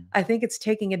school. I think it's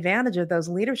taking advantage of those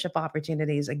leadership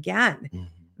opportunities again.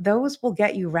 Those will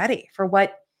get you ready for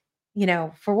what, you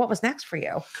know, for what was next for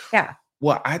you. Yeah.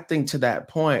 Well, I think to that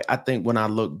point, I think when I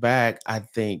look back, I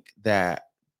think that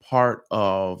part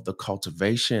of the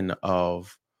cultivation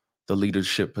of the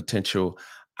leadership potential,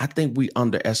 I think we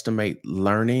underestimate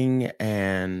learning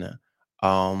and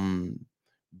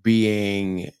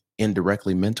being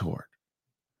indirectly mentored.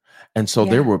 And so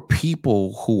there were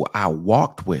people who I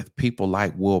walked with, people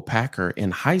like Will Packer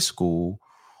in high school,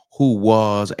 who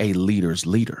was a leader's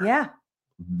leader. Yeah.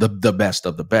 The best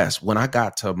of the best. When I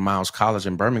got to Miles College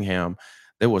in Birmingham,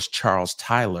 there was Charles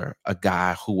Tyler, a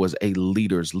guy who was a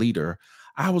leader's leader.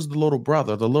 I was the little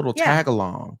brother, the little tag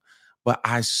along, but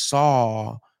I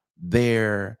saw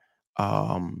their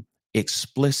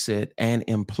explicit and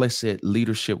implicit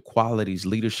leadership qualities,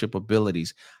 leadership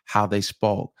abilities, how they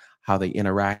spoke, how they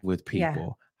interact with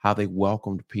people, how they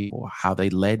welcomed people, how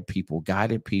they led people,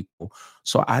 guided people.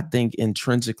 So I think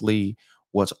intrinsically,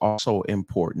 what's also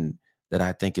important that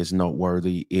I think is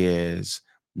noteworthy is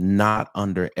not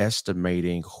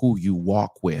underestimating who you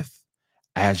walk with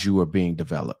as you are being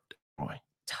developed.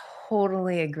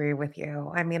 Totally agree with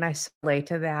you. I mean, I relate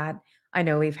to that. I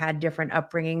know we've had different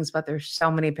upbringings, but there's so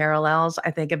many parallels.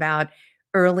 I think about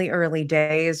early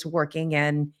days working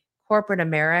in corporate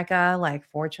America, like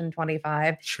Fortune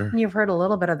 25. Sure. And you've heard a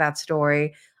little bit of that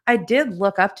story. I did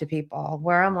look up to people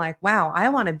where I'm like, wow, I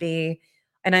want to be.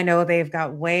 And I know they've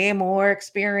got way more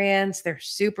experience. They're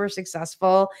super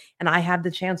successful. And I had the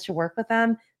chance to work with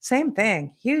them. Same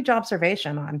thing. Huge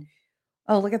observation on,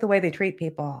 oh, look at the way they treat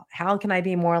people. How can I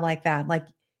be more like that? Like,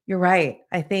 you're right.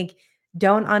 I think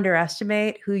don't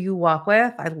underestimate who you walk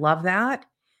with. I love that.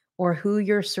 Or who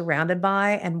you're surrounded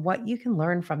by and what you can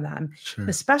learn from them. Sure.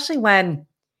 Especially when,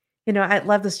 you know, I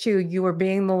love this too. You were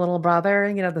being the little brother,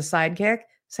 you know, the sidekick.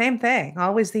 Same thing.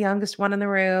 Always the youngest one in the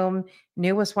room,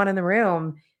 newest one in the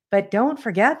room. But don't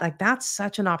forget, like, that's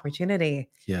such an opportunity.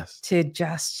 Yes. To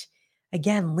just,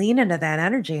 again, lean into that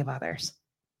energy of others.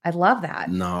 I love that.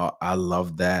 No, I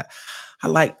love that. I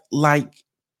like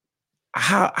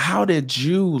how did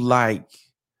you like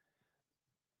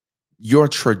your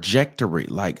trajectory?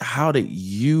 Like, how did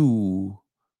you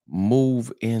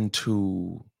move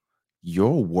into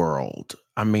your world?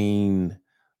 I mean,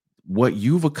 what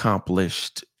you've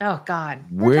accomplished. Oh God,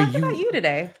 we're talking about you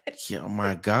today. Oh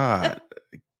my God.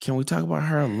 Can we talk about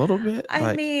her a little bit?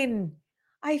 I mean,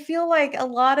 I feel like a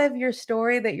lot of your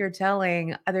story that you're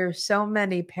telling, there's so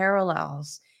many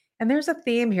parallels. And there's a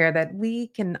theme here that we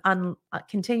can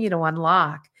continue to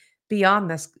unlock beyond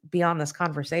this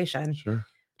conversation. Sure.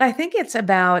 But I think it's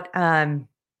about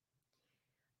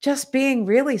just being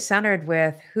really centered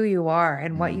with who you are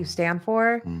and what you stand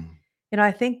for. You know,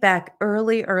 I think back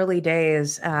early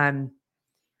days, I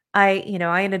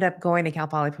ended up going to Cal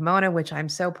Poly Pomona, which I'm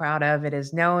so proud of. It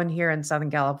is known here in Southern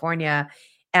California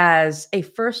as a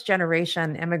first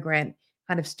generation immigrant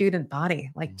kind of student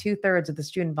body, like 2/3 of the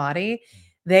student body.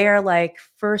 they are like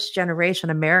first generation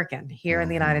American here in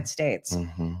the United States.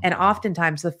 And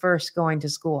oftentimes the first going to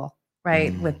school,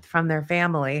 right, from their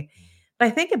family. But I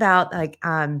think about like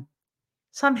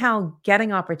somehow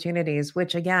getting opportunities,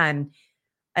 which again,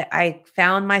 I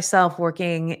found myself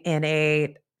working in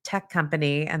a tech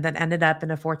company and then ended up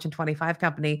in a Fortune 25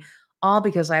 company, all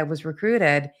because I was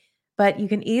recruited. But you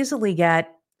can easily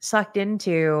get sucked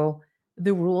into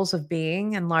the rules of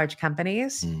being in large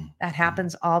companies. That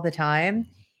happens all the time.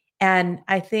 And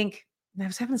I think I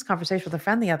was having this conversation with a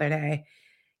friend the other day.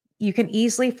 You can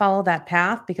easily follow that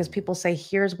path because people say,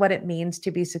 here's what it means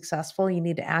to be successful. You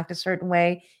need to act a certain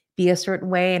way, be a certain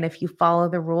way. And if you follow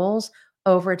the rules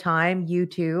over time, you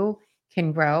too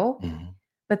can grow.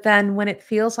 But then when it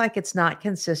feels like it's not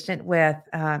consistent with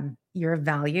your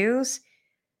values,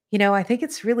 I think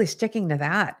it's really sticking to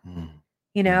that.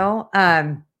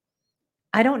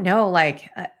 I don't know, like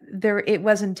it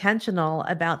was intentional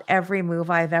about every move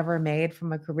I've ever made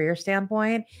from a career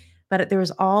standpoint, but there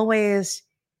was always,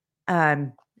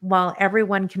 while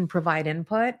everyone can provide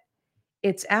input,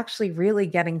 it's actually really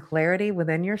getting clarity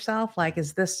within yourself. Like,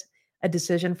 is this a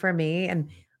decision for me? And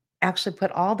actually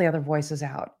put all the other voices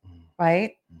out.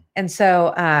 Right. And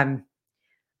so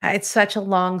it's such a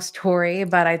long story,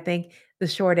 but I think the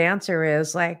short answer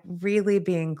is like really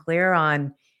being clear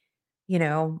on,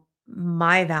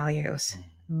 my values,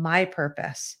 my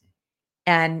purpose,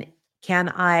 and can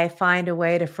I find a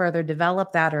way to further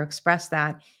develop that or express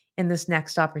that in this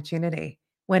next opportunity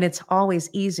when it's always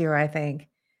easier, I think,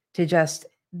 to just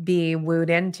be wooed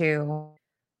into,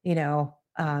 you know,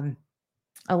 um,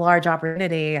 a large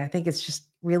opportunity. I think it's just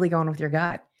really going with your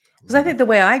gut. Because I think the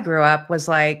way I grew up was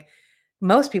like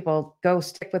most people go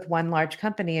stick with one large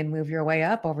company and move your way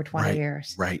up over 20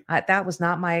 years. Right. That was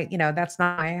not my, that's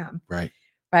not who I am. Right.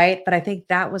 Right. But I think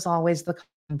that was always the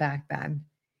common back then.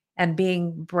 And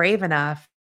being brave enough to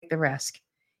take the risk.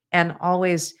 And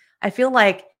always, I feel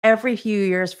like every few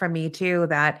years for me too,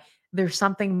 that there's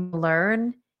something to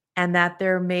learn and that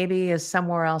there maybe is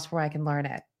somewhere else where I can learn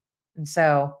it. And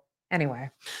so anyway.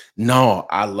 No,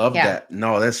 I love that.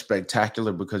 No, that's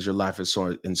spectacular because your life is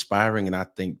so inspiring. And I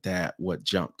think that what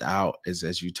jumped out is,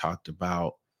 as you talked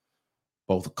about,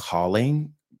 both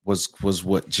calling was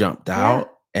what jumped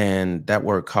out. And that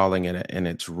word calling in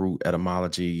its root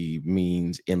etymology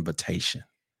means invitation,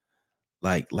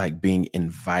 like being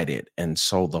invited. And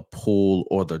so the pull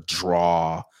or the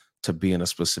draw to be in a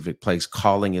specific place,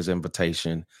 calling is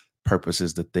invitation, purpose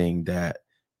is the thing that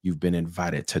you've been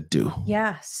invited to do.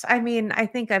 Yes. I mean, I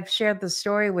think I've shared the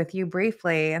story with you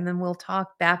briefly, and then we'll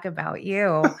talk back about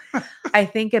you. I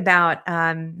think about,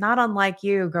 not unlike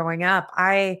you growing up,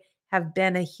 I have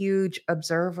been a huge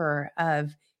observer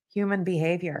of human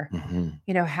behavior,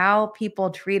 how people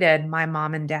treated my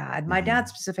mom and dad. My dad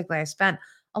specifically, I spent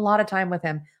a lot of time with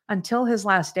him until his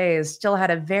last days, still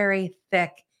had a very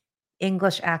thick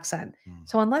English accent.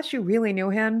 So unless you really knew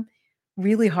him,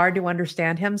 really hard to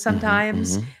understand him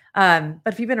sometimes. But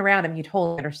if you've been around him, you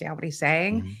totally understand what he's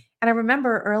saying. And I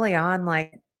remember early on,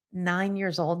 like 9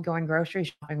 years old, going grocery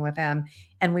shopping with him,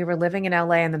 and we were living in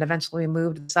LA, and then eventually we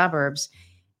moved to the suburbs.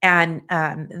 And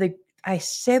I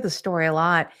say the story a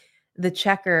lot. The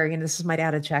checker, this is my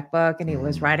dad, a checkbook, and he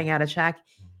was writing out a check.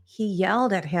 He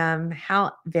yelled at him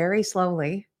how very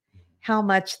slowly how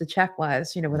much the check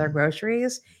was, with our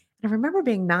groceries. And I remember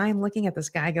being 9, looking at this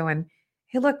guy going,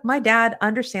 hey, look, my dad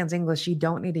understands English. You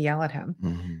don't need to yell at him,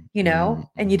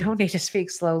 and you don't need to speak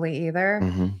slowly either.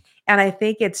 And I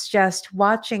think it's just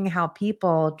watching how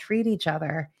people treat each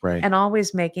other and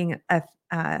always making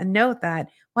a note that,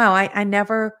 wow, I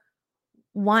never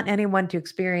want anyone to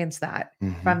experience that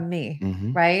from me.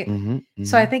 Right.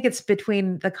 So I think it's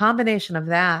between the combination of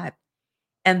that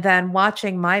and then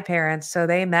watching my parents. So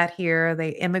they met here, they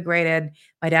immigrated.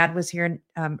 My dad was here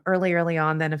early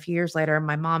on. Then a few years later,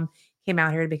 my mom came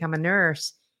out here to become a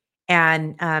nurse,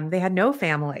 and they had no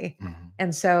family.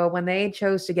 And so when they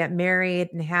chose to get married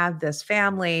and have this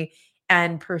family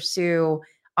and pursue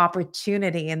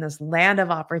opportunity in this land of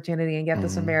opportunity and get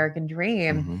this American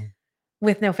dream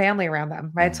with no family around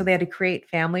them, right? So they had to create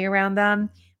family around them.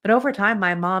 But over time,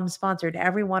 my mom sponsored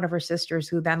every one of her sisters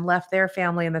who then left their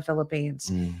family in the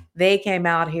Philippines. They came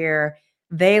out here,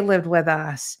 they lived with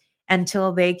us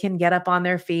until they can get up on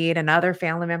their feet, and other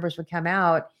family members would come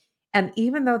out. And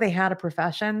even though they had a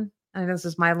profession, and this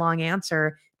is my long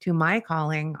answer to my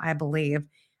calling, I believe,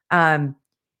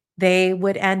 they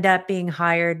would end up being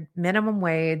hired minimum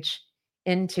wage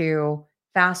into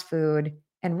fast food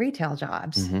and retail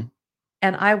jobs.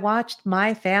 And I watched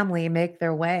my family make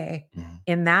their way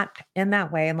in that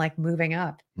way, and like moving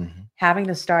up, having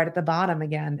to start at the bottom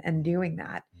again and doing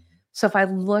that. So if I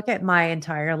look at my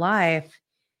entire life,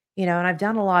 and I've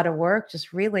done a lot of work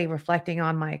just really reflecting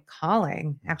on my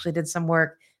calling. Actually, did some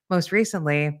work most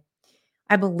recently.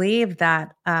 I believe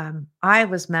that I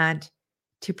was meant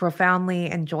to profoundly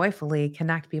and joyfully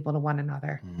connect people to one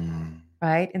another,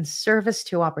 right? In service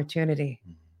to opportunity.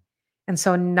 And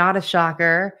so, not a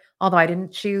shocker, although I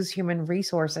didn't choose human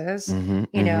resources,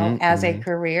 as a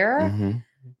career,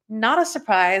 not a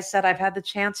surprise that I've had the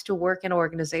chance to work in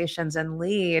organizations and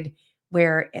lead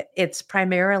where it's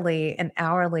primarily an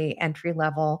hourly entry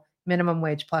level minimum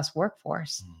wage plus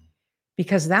workforce,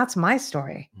 because that's my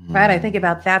story, right? I think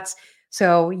about that's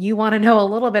so you want to know a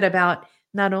little bit about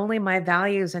not only my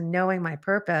values and knowing my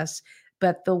purpose,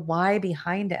 but the why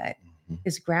behind it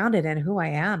is grounded in who I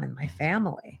am and my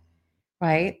family,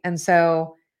 right? And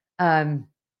so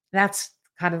that's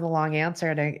kind of the long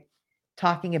answer to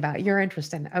talking about your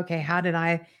interest in, okay, how did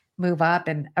I move up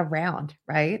and around,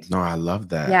 right? No, I love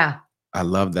that. Yeah. I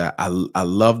love that. I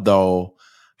love though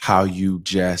how you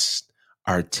just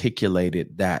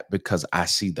articulated that, because I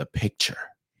see the picture.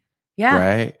 Yeah.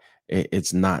 Right.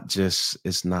 It's not just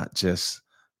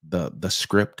the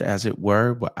script, as it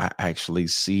were, but I actually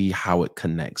see how it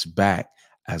connects back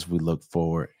as we look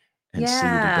forward and see you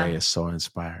today. Is so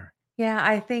inspiring. Yeah,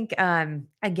 I think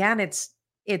again, it's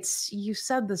you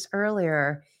said this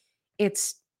earlier.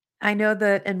 I know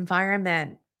the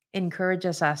environment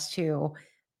encourages us to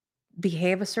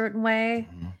behave a certain way,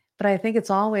 but I think it's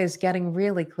always getting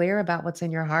really clear about what's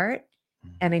in your heart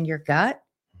and in your gut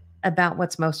about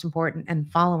what's most important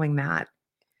and following that,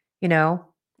 And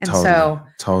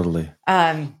Totally.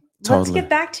 Let's get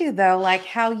back to though, like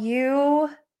how you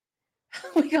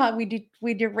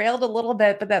we derailed a little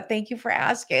bit, but thank you for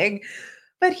asking.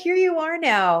 But here you are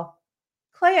now.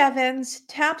 Clay Evans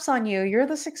taps on you. You're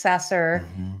the successor.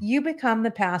 You become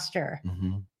the pastor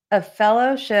of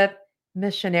Fellowship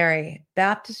Missionary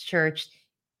Baptist Church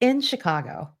in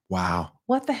Chicago. Wow.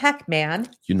 What the heck, man?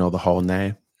 You know the whole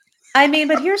name. I mean,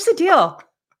 but here's the deal.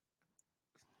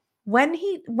 When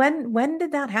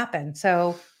did that happen?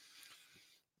 So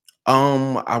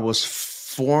I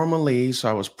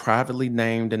was privately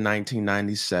named in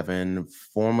 1997,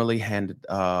 formally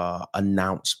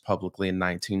announced publicly in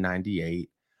 1998.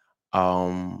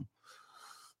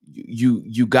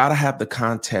 You got to have the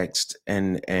context,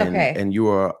 and you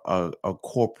are a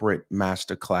corporate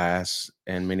masterclass,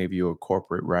 and many of you are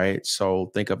corporate, right? So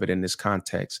think of it in this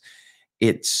context.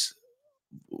 It's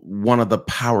one of the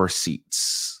power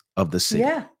seats of the city.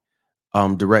 Yeah.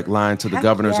 Direct line to the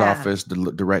governor's office,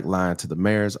 the direct line to the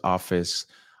mayor's office,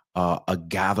 a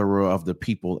gatherer of the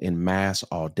people in mass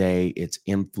all day. It's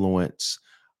influence.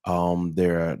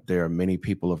 There are many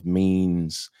people of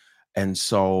means. And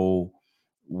so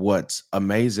what's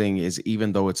amazing is,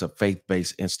 even though it's a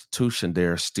faith-based institution,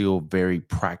 there are still very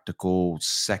practical,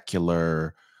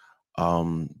 secular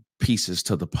pieces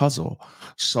to the puzzle.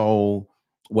 So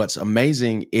what's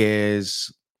amazing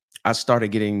is I started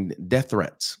getting death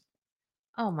threats.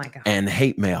 Oh my God. And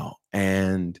hate mail.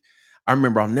 And I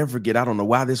remember, I'll never forget, I don't know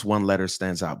why this one letter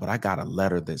stands out, but I got a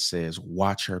letter that says,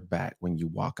 "Watch her back when you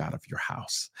walk out of your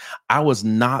house." I was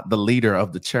not the leader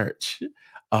of the church.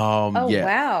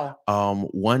 Wow.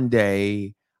 One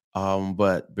day,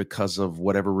 but because of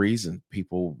whatever reason,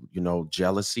 people,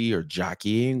 jealousy or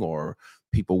jockeying, or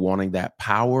people wanting that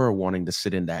power or wanting to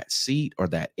sit in that seat or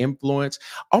that influence,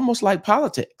 almost like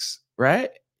politics, right?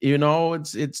 There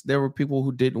were people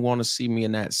who didn't want to see me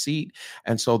in that seat.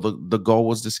 And so the goal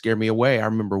was to scare me away. I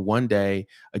remember one day,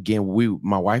 again,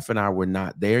 my wife and I were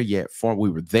not there yet. We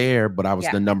were there, but I was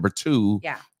the number two,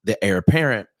 the heir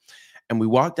apparent. And we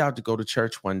walked out to go to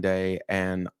church one day,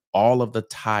 and all of the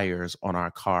tires on our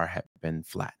car had been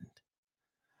flattened.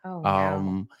 Oh,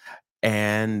 wow.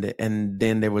 And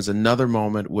then there was another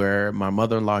moment where my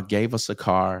mother-in-law gave us a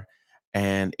car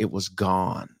and it was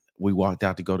gone. We walked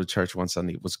out to go to church one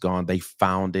Sunday. It was gone. They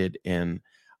found it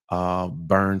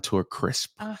burned to a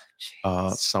crisp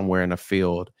somewhere in a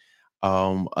field.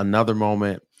 Another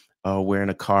moment, we're in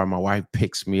a car. My wife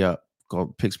picks me up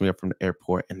from the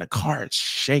airport, and the car is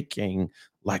shaking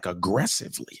like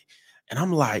aggressively. And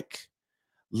I'm like,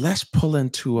 let's pull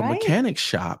into a mechanic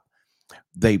shop.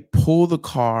 They pull the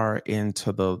car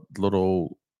into the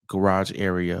little garage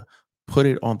area, put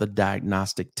it on the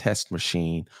diagnostic test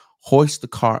machine, hoist the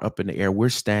car up in the air. We're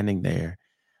standing there.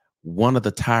 One of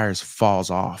the tires falls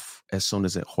off as soon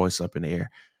as it hoists up in the air.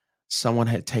 Someone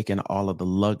had taken all of the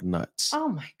lug nuts Oh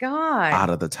my God. out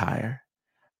of the tire.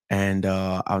 And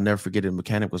I'll never forget it. The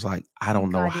mechanic was like, "I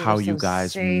don't know how you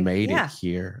guys made it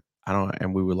here.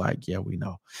 And we were like, "Yeah, we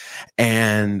know."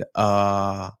 And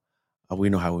we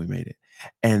know how we made it.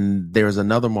 And there's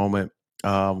another moment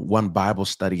one Bible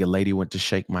study, a lady went to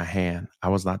shake my hand. I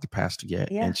was not the pastor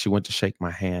yet. Yeah. And she went to shake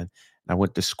my hand. And I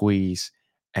went to squeeze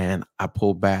and I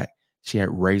pulled back. She had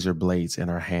razor blades in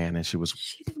her hand and she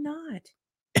did not.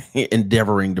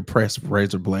 endeavoring to press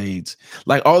razor blades.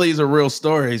 Like all these are real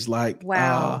stories. Like,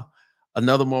 wow.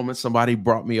 Another moment, somebody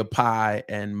brought me a pie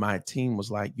and my team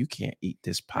was like, you can't eat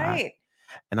this pie. Right.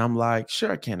 And I'm like,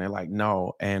 sure I can. They're like,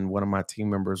 no. And one of my team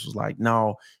members was like,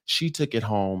 no, she took it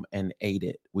home and ate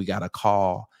it. We got a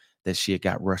call that she had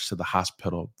got rushed to the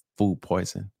hospital, food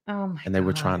poison. Oh my And they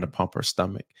were trying to God. pump her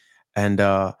stomach. And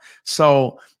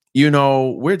so,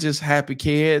 we're just happy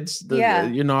kids. Yeah.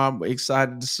 I'm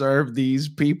excited to serve these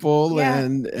people. Yeah.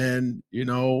 And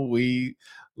we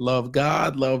love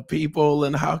God, love people.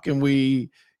 And how can we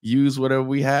use whatever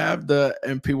we have?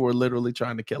 And people were literally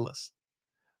trying to kill us.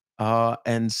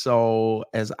 And so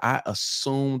as I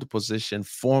assumed position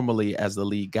formally as the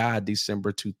lead guy,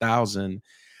 December 2000,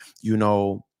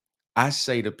 I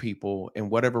say to people in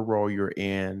whatever role you're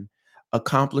in,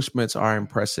 accomplishments are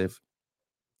impressive,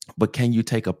 but can you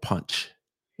take a punch?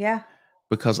 Yeah.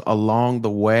 Because along the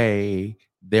way,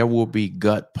 there will be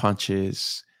gut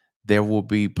punches. There will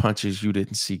be punches you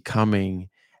didn't see coming,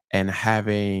 and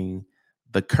having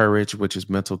the courage, which is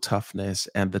mental toughness,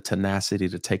 and the tenacity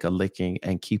to take a licking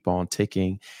and keep on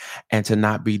ticking, and to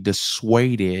not be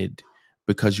dissuaded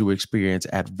because you experience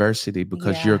adversity,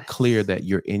 because you're clear Yes. that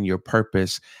you're in your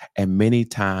purpose. And many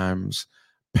times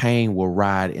pain will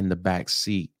ride in the back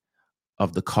seat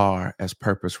of the car as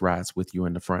purpose rides with you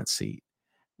in the front seat.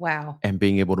 Wow. And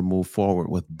being able to move forward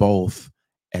with both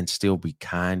and still be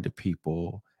kind to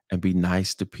people and be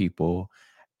nice to people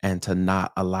and to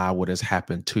not allow what has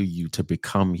happened to you to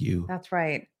become you That's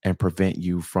right. and prevent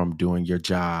you from doing your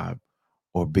job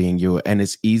or being you. And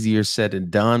it's easier said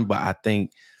than done. But I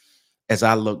think as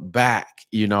I look back,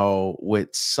 with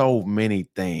so many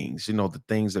things, the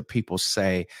things that people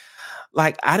say,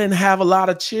 like I didn't have a lot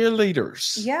of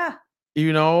cheerleaders. Yeah.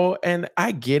 And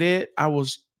I get it.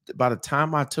 By the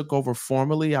time I took over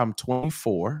formally, I'm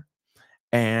 24.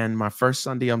 And my first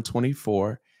Sunday, I'm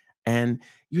 24. And,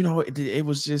 it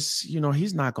was just,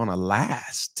 he's not going to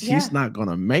last. Yeah. He's not going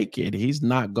to make it. He's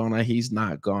not going to.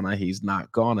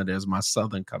 There's my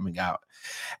Southern coming out.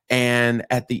 And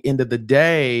at the end of the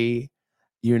day,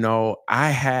 I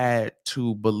had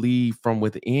to believe from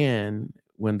within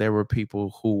when there were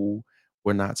people who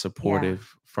were not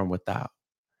supportive from without.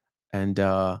 And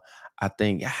I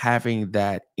think having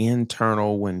that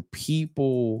internal, when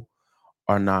people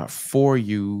are not for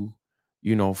you,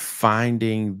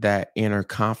 finding that inner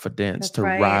confidence That's to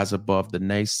right. rise above the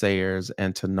naysayers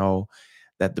and to know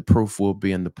that the proof will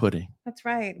be in the pudding. That's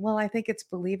right. Well, I think it's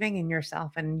believing in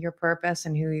yourself and your purpose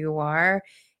and who you are.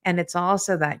 And it's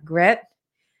also that grit.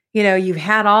 You've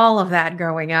had all of that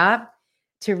growing up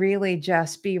to really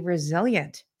just be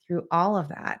resilient through all of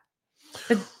that.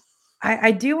 But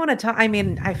I do want to talk. I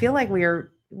mean, I feel like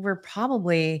we're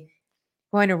probably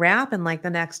going to wrap in like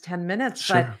the next 10 minutes,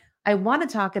 but Sure. I want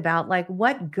to talk about like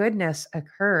what goodness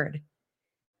occurred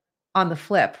on the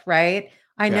flip, right?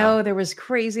 I know there was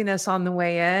craziness on the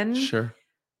way in. Sure.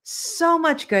 So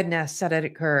much goodness that had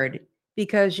occurred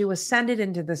because you ascended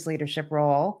into this leadership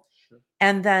role. Sure.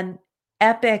 And then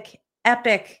epic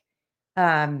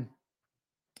um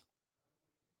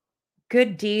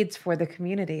good deeds for the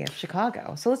community of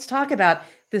Chicago. So let's talk about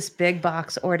this big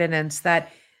box ordinance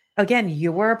that again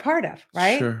you were a part of,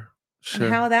 right? Sure.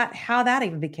 And how that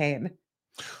even became.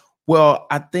 Well,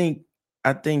 I think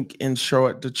in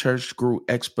short, the church grew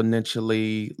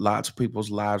exponentially. Lots of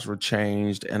people's lives were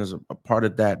changed. And as a part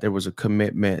of that, there was a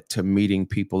commitment to meeting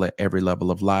people at every level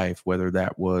of life, whether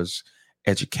that was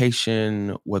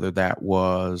education, whether that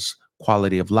was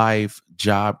quality of life,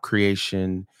 job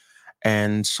creation.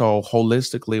 And so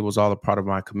holistically, it was all a part of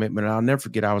my commitment. And I'll never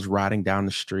forget, I was riding down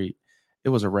the street. It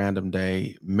was a random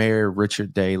day. Mayor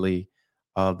Richard Daley,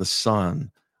 the son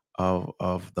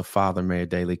of the father, Mayor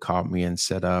Daley, called me and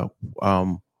said,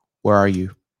 where are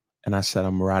you? And I said,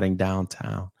 I'm riding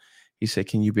downtown. He said,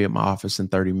 can you be at my office in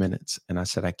 30 minutes? And I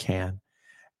said, I can.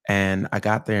 And I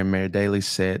got there and Mayor Daley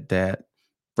said that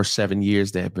for 7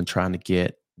 years, they had been trying to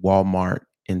get Walmart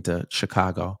into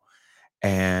Chicago.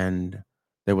 And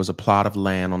there was a plot of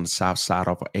land on the south side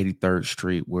of 83rd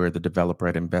Street where the developer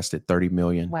had invested $30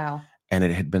 million. Wow. And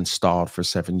it had been stalled for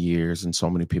 7 years. And so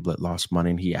many people had lost money.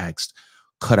 And he asked,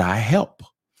 could I help?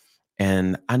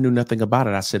 And I knew nothing about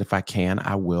it. I said, if I can,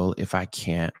 I will. If I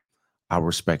can't, I'll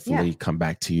respectfully come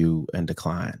back to you and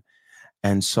decline.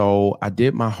 And so I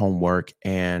did my homework,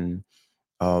 and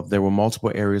there were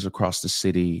multiple areas across the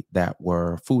city that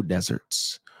were food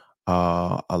deserts,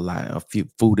 a few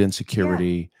food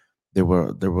insecurity, There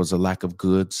was a lack of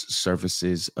goods,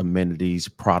 services, amenities,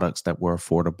 products that were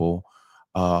affordable,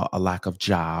 a lack of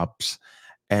jobs.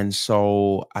 And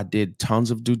so I did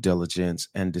tons of due diligence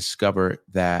and discovered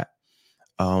that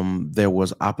there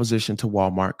was opposition to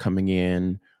Walmart coming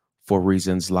in for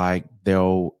reasons like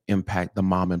they'll impact the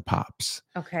mom and pops.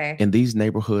 Okay. In these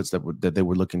neighborhoods that they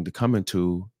were looking to come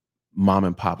into, mom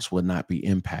and pops would not be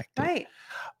impacted. Right.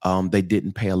 They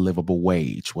didn't pay a livable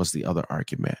wage was the other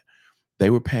argument. They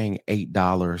were paying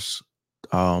 $8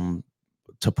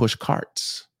 to push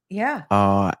carts. Yeah.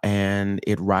 And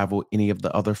it rivaled any of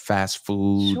the other fast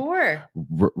food Sure.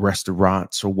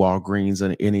 restaurants or Walgreens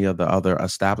and any of the other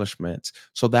establishments.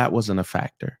 So that wasn't a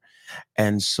factor.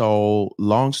 And so,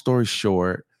 long story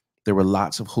short, there were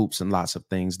lots of hoops and lots of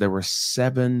things. There were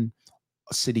 7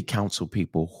 city council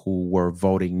people who were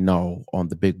voting no on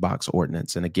the big box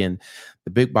ordinance. And again, the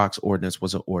big box ordinance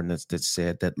was an ordinance that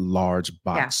said that large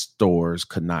box stores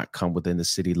could not come within the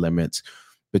city limits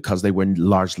because they were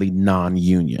largely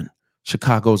non-union.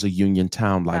 Chicago's a union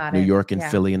town like New York and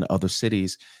Philly and other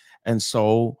cities. And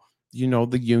so,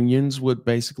 the unions would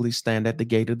basically stand at the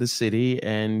gate of the city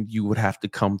and you would have to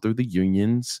come through the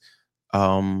unions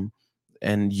and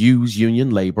use union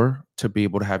labor to be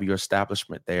able to have your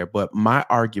establishment there. But my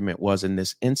argument was, in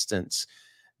this instance,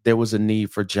 there was a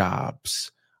need for jobs.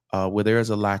 Where there is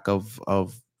a lack of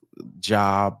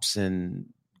jobs and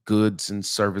goods and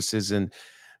services, and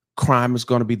crime is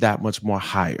going to be that much more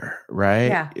higher, right?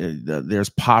 Yeah. There's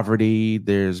poverty,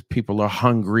 there's people are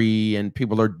hungry and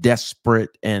people are desperate.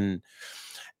 And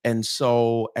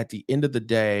so at the end of the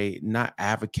day, not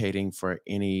advocating for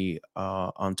any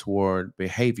untoward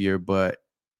behavior, but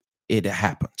it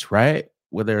happens, right?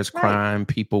 Where there's crime,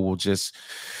 people will just,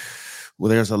 where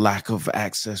there's a lack of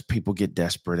access, people get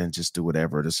desperate and just do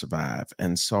whatever to survive.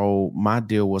 And so my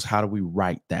deal was, how do we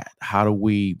right that? How do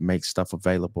we make stuff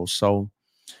available? So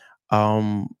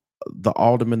the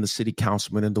alderman, the city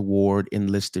councilman in the ward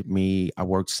enlisted me. I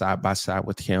worked side by side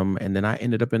with him. And then I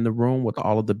ended up in the room with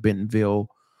all of the Bentonville,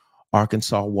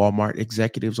 Arkansas Walmart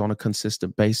executives on a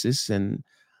consistent basis. And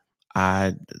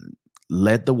I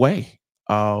led the way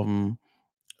and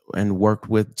worked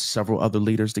with several other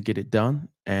leaders to get it done.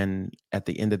 And at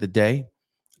the end of the day,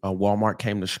 Walmart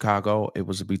came to Chicago. It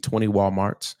was to be 20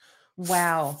 Walmarts.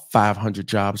 Wow. 500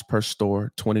 jobs per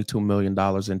store, $22 million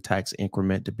in tax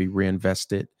increment to be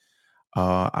reinvested.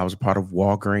 I was a part of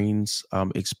Walgreens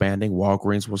expanding.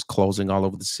 Walgreens was closing all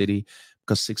over the city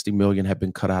because $60 million had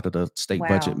been cut out of the state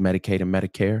budget, Medicaid and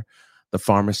Medicare. The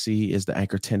pharmacy is the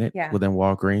anchor tenant within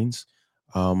Walgreens.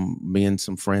 Me and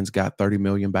some friends got $30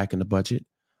 million back in the budget.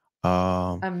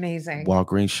 Amazing.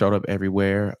 Walgreens showed up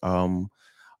everywhere.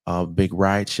 A big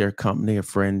ride share company, a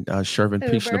friend, Shervin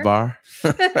P. Navar.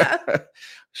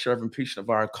 Shervin P.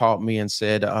 Navar called me and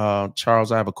said,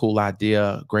 Charles, I have a cool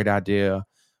idea, great idea,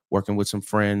 working with some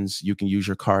friends. You can use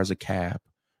your car as a cab.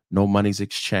 No money's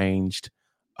exchanged.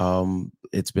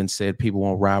 It's been said people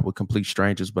won't ride with complete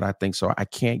strangers, but I think so. I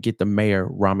can't get the mayor,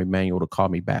 Rahm Emanuel, to call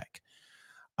me back.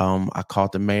 I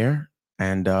called the mayor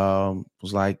and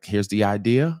was like, here's the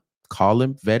idea. Call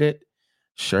him, vet it.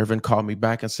 Shervin called me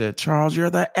back and said, Charles,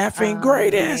 you're the effing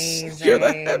greatest. You're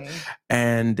the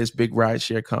and this big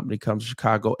rideshare company comes to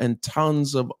Chicago, and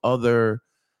tons of other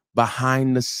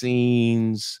behind the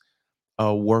scenes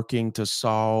working to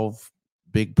solve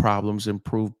big problems,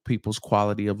 improve people's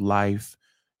quality of life,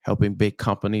 helping big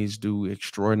companies do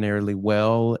extraordinarily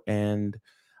well. And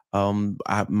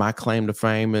my claim to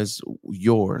fame is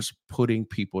yours, putting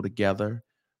people together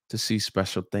to see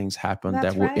special things happen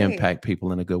that will impact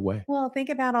people in a good way. Well, think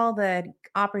about all the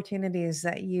opportunities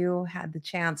that you had the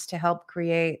chance to help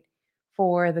create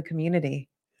for the community,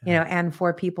 and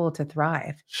for people to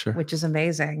thrive, which is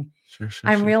amazing.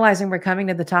 I'm realizing we're coming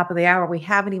to the top of the hour. We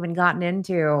haven't even gotten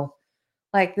into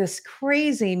like this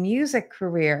crazy music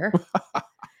career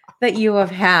that you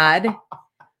have had.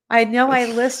 I know I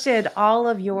listed all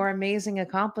of your amazing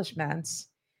accomplishments,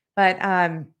 but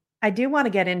I do want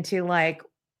to get into like,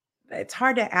 it's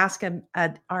hard to ask an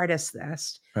artist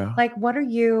this. Yeah. Like, what are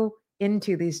you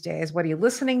into these days? What are you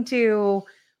listening to?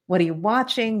 What are you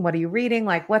watching? What are you reading?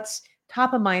 Like, what's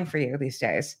top of mind for you these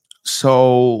days?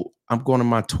 So I'm going to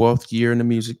my 12th year in the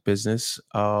music business.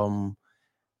 I've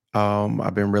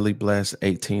been really blessed.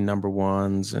 18 number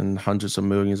ones and hundreds of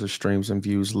millions of streams and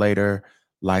views later.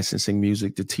 Licensing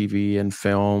music to TV and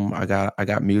film. I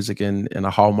got music in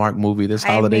a Hallmark movie this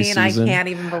holiday season. I can't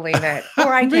even believe it.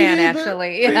 Or I can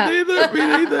actually. Yeah. Me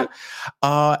neither.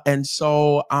 And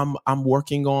so I'm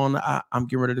working on. I'm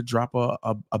getting ready to drop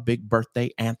a big birthday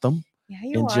anthem. Yeah,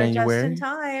 you are January. Just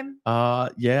in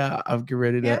time. Yeah, I'm getting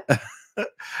ready to.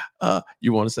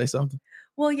 You want to say something?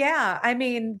 Well, yeah. I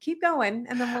mean, keep going,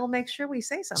 and then we'll make sure we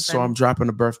say something. So I'm dropping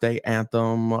a birthday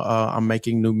anthem. I'm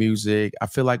making new music. I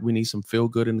feel like we need some feel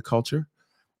good in the culture.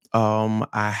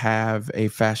 I have a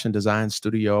fashion design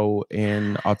studio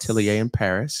in Atelier in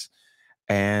Paris.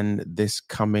 And this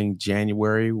coming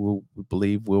January, we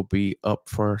believe will be up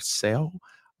for sale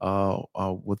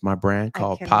with my brand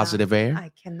called Positive Air.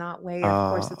 I cannot wait.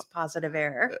 Of course, it's Positive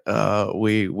Air.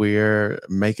 We're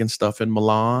making stuff in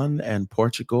Milan and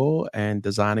Portugal and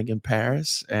designing in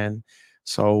Paris. And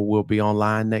so we'll be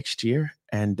online next year.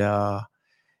 And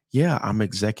yeah, I'm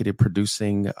executive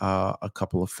producing a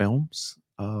couple of films.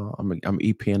 I'm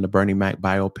EPing the Bernie Mac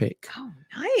biopic. Oh,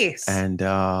 nice.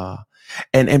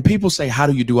 And people say, how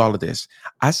do you do all of this?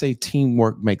 I say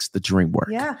teamwork makes the dream work.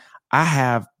 Yeah. I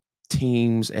have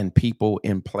teams and people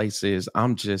in places.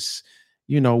 I'm just,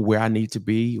 where I need to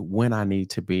be, when I need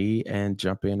to be, and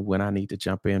jump in when I need to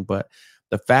jump in. But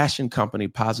the fashion company,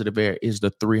 Positive Air, is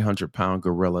the 300-pound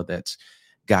gorilla that's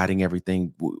guiding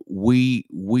everything. We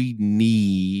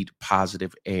need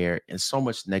positive air, and so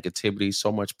much negativity,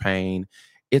 so much pain.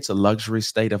 It's a luxury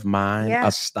state of mind,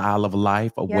 a style of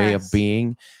life, a way of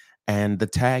being. And the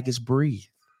tag is breathe.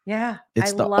 Yeah.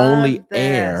 It's the only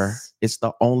air. It's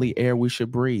the only air we should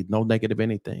breathe. No negative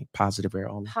anything. Positive air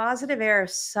only. Positive Air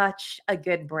is such a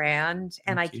good brand.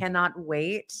 And I cannot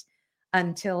wait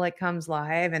until it comes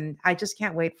live. And I just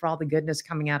can't wait for all the goodness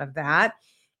coming out of that.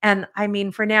 And I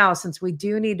mean, for now, since we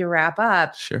do need to wrap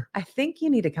up, sure, I think you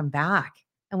need to come back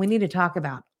and we need to talk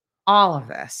about all of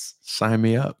this. Sign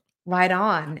me up. Right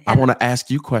on. I want to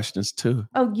ask you questions too.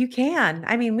 Oh, you can.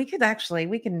 I mean, we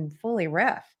can fully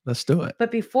riff. Let's do it. But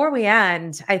before we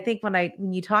end, I think when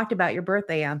you talked about your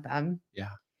birthday anthem,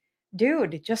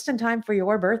 dude, just in time for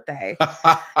your birthday.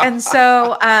 And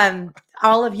so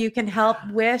all of you can help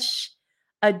wish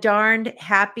a darned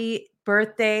happy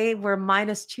birthday. We're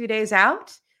minus 2 days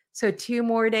out. So 2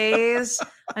 more days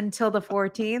until the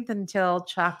 14th, until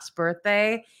Chuck's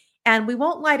birthday. And we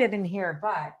won't light it in here,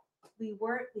 but we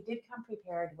did come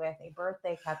prepared with a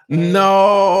birthday cupcake.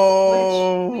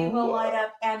 No. Which we will light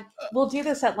up, and we'll do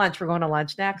this at lunch. We're going to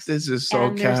lunch next. This is so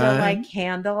kind. There's a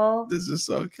candle. This is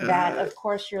so kind. That, of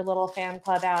course, your little fan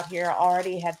club out here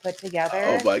already had put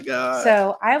together. Oh my God.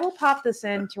 So I will pop this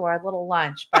into our little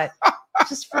lunch, but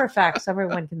just for effect, so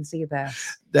everyone can see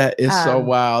this. That is so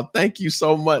wild. Thank you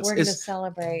so much. We're going to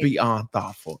celebrate. Beyond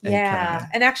thoughtful.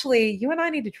 And actually, you and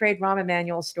I need to trade Rahm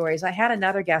Emanuel stories. I had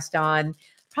another guest on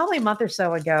probably a month or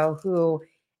so ago who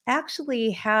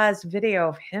actually has video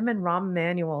of him and Rahm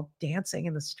Emanuel dancing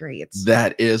in the streets.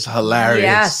 That is hilarious.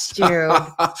 Yes, dude.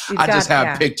 I just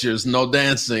have pictures, no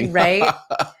dancing. Right?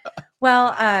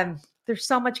 Well, there's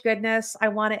so much goodness. I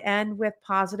want to end with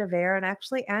Positive Air and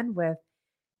actually end with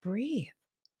breathe.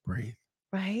 Breathe.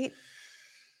 Right?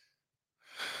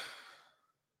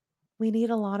 We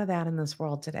need a lot of that in this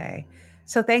world today.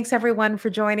 So thanks everyone for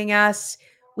joining us.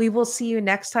 We will see you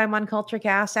next time on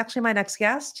CultureCast. Actually, my next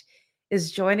guest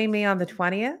is joining me on the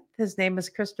 20th. His name is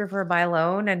Christopher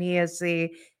Bailone, and he is the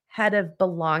head of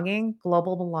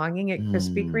global belonging at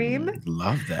Krispy Kreme.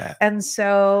 Love that. And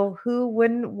so who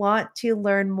wouldn't want to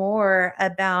learn more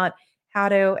about how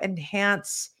to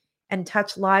enhance and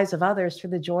touch lives of others for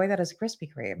the joy that is Krispy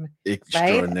Kreme?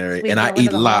 Extraordinary. Right? And I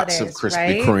eat lots of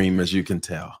Krispy Kreme, as you can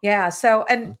tell. Yeah. So,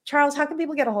 and Charles, how can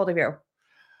people get a hold of you?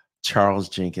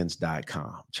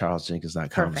 CharlesJenkins.com.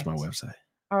 CharlesJenkins.com is my website.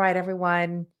 All right,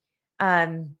 everyone.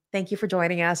 Thank you for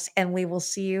joining us, and we will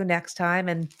see you next time.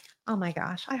 And oh my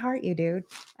gosh, I heart you, dude.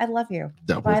 I love you.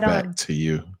 Double back to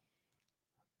you.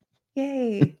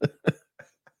 Yay.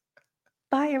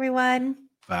 Bye, everyone.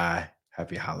 Bye.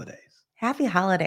 Happy holidays. Happy holidays.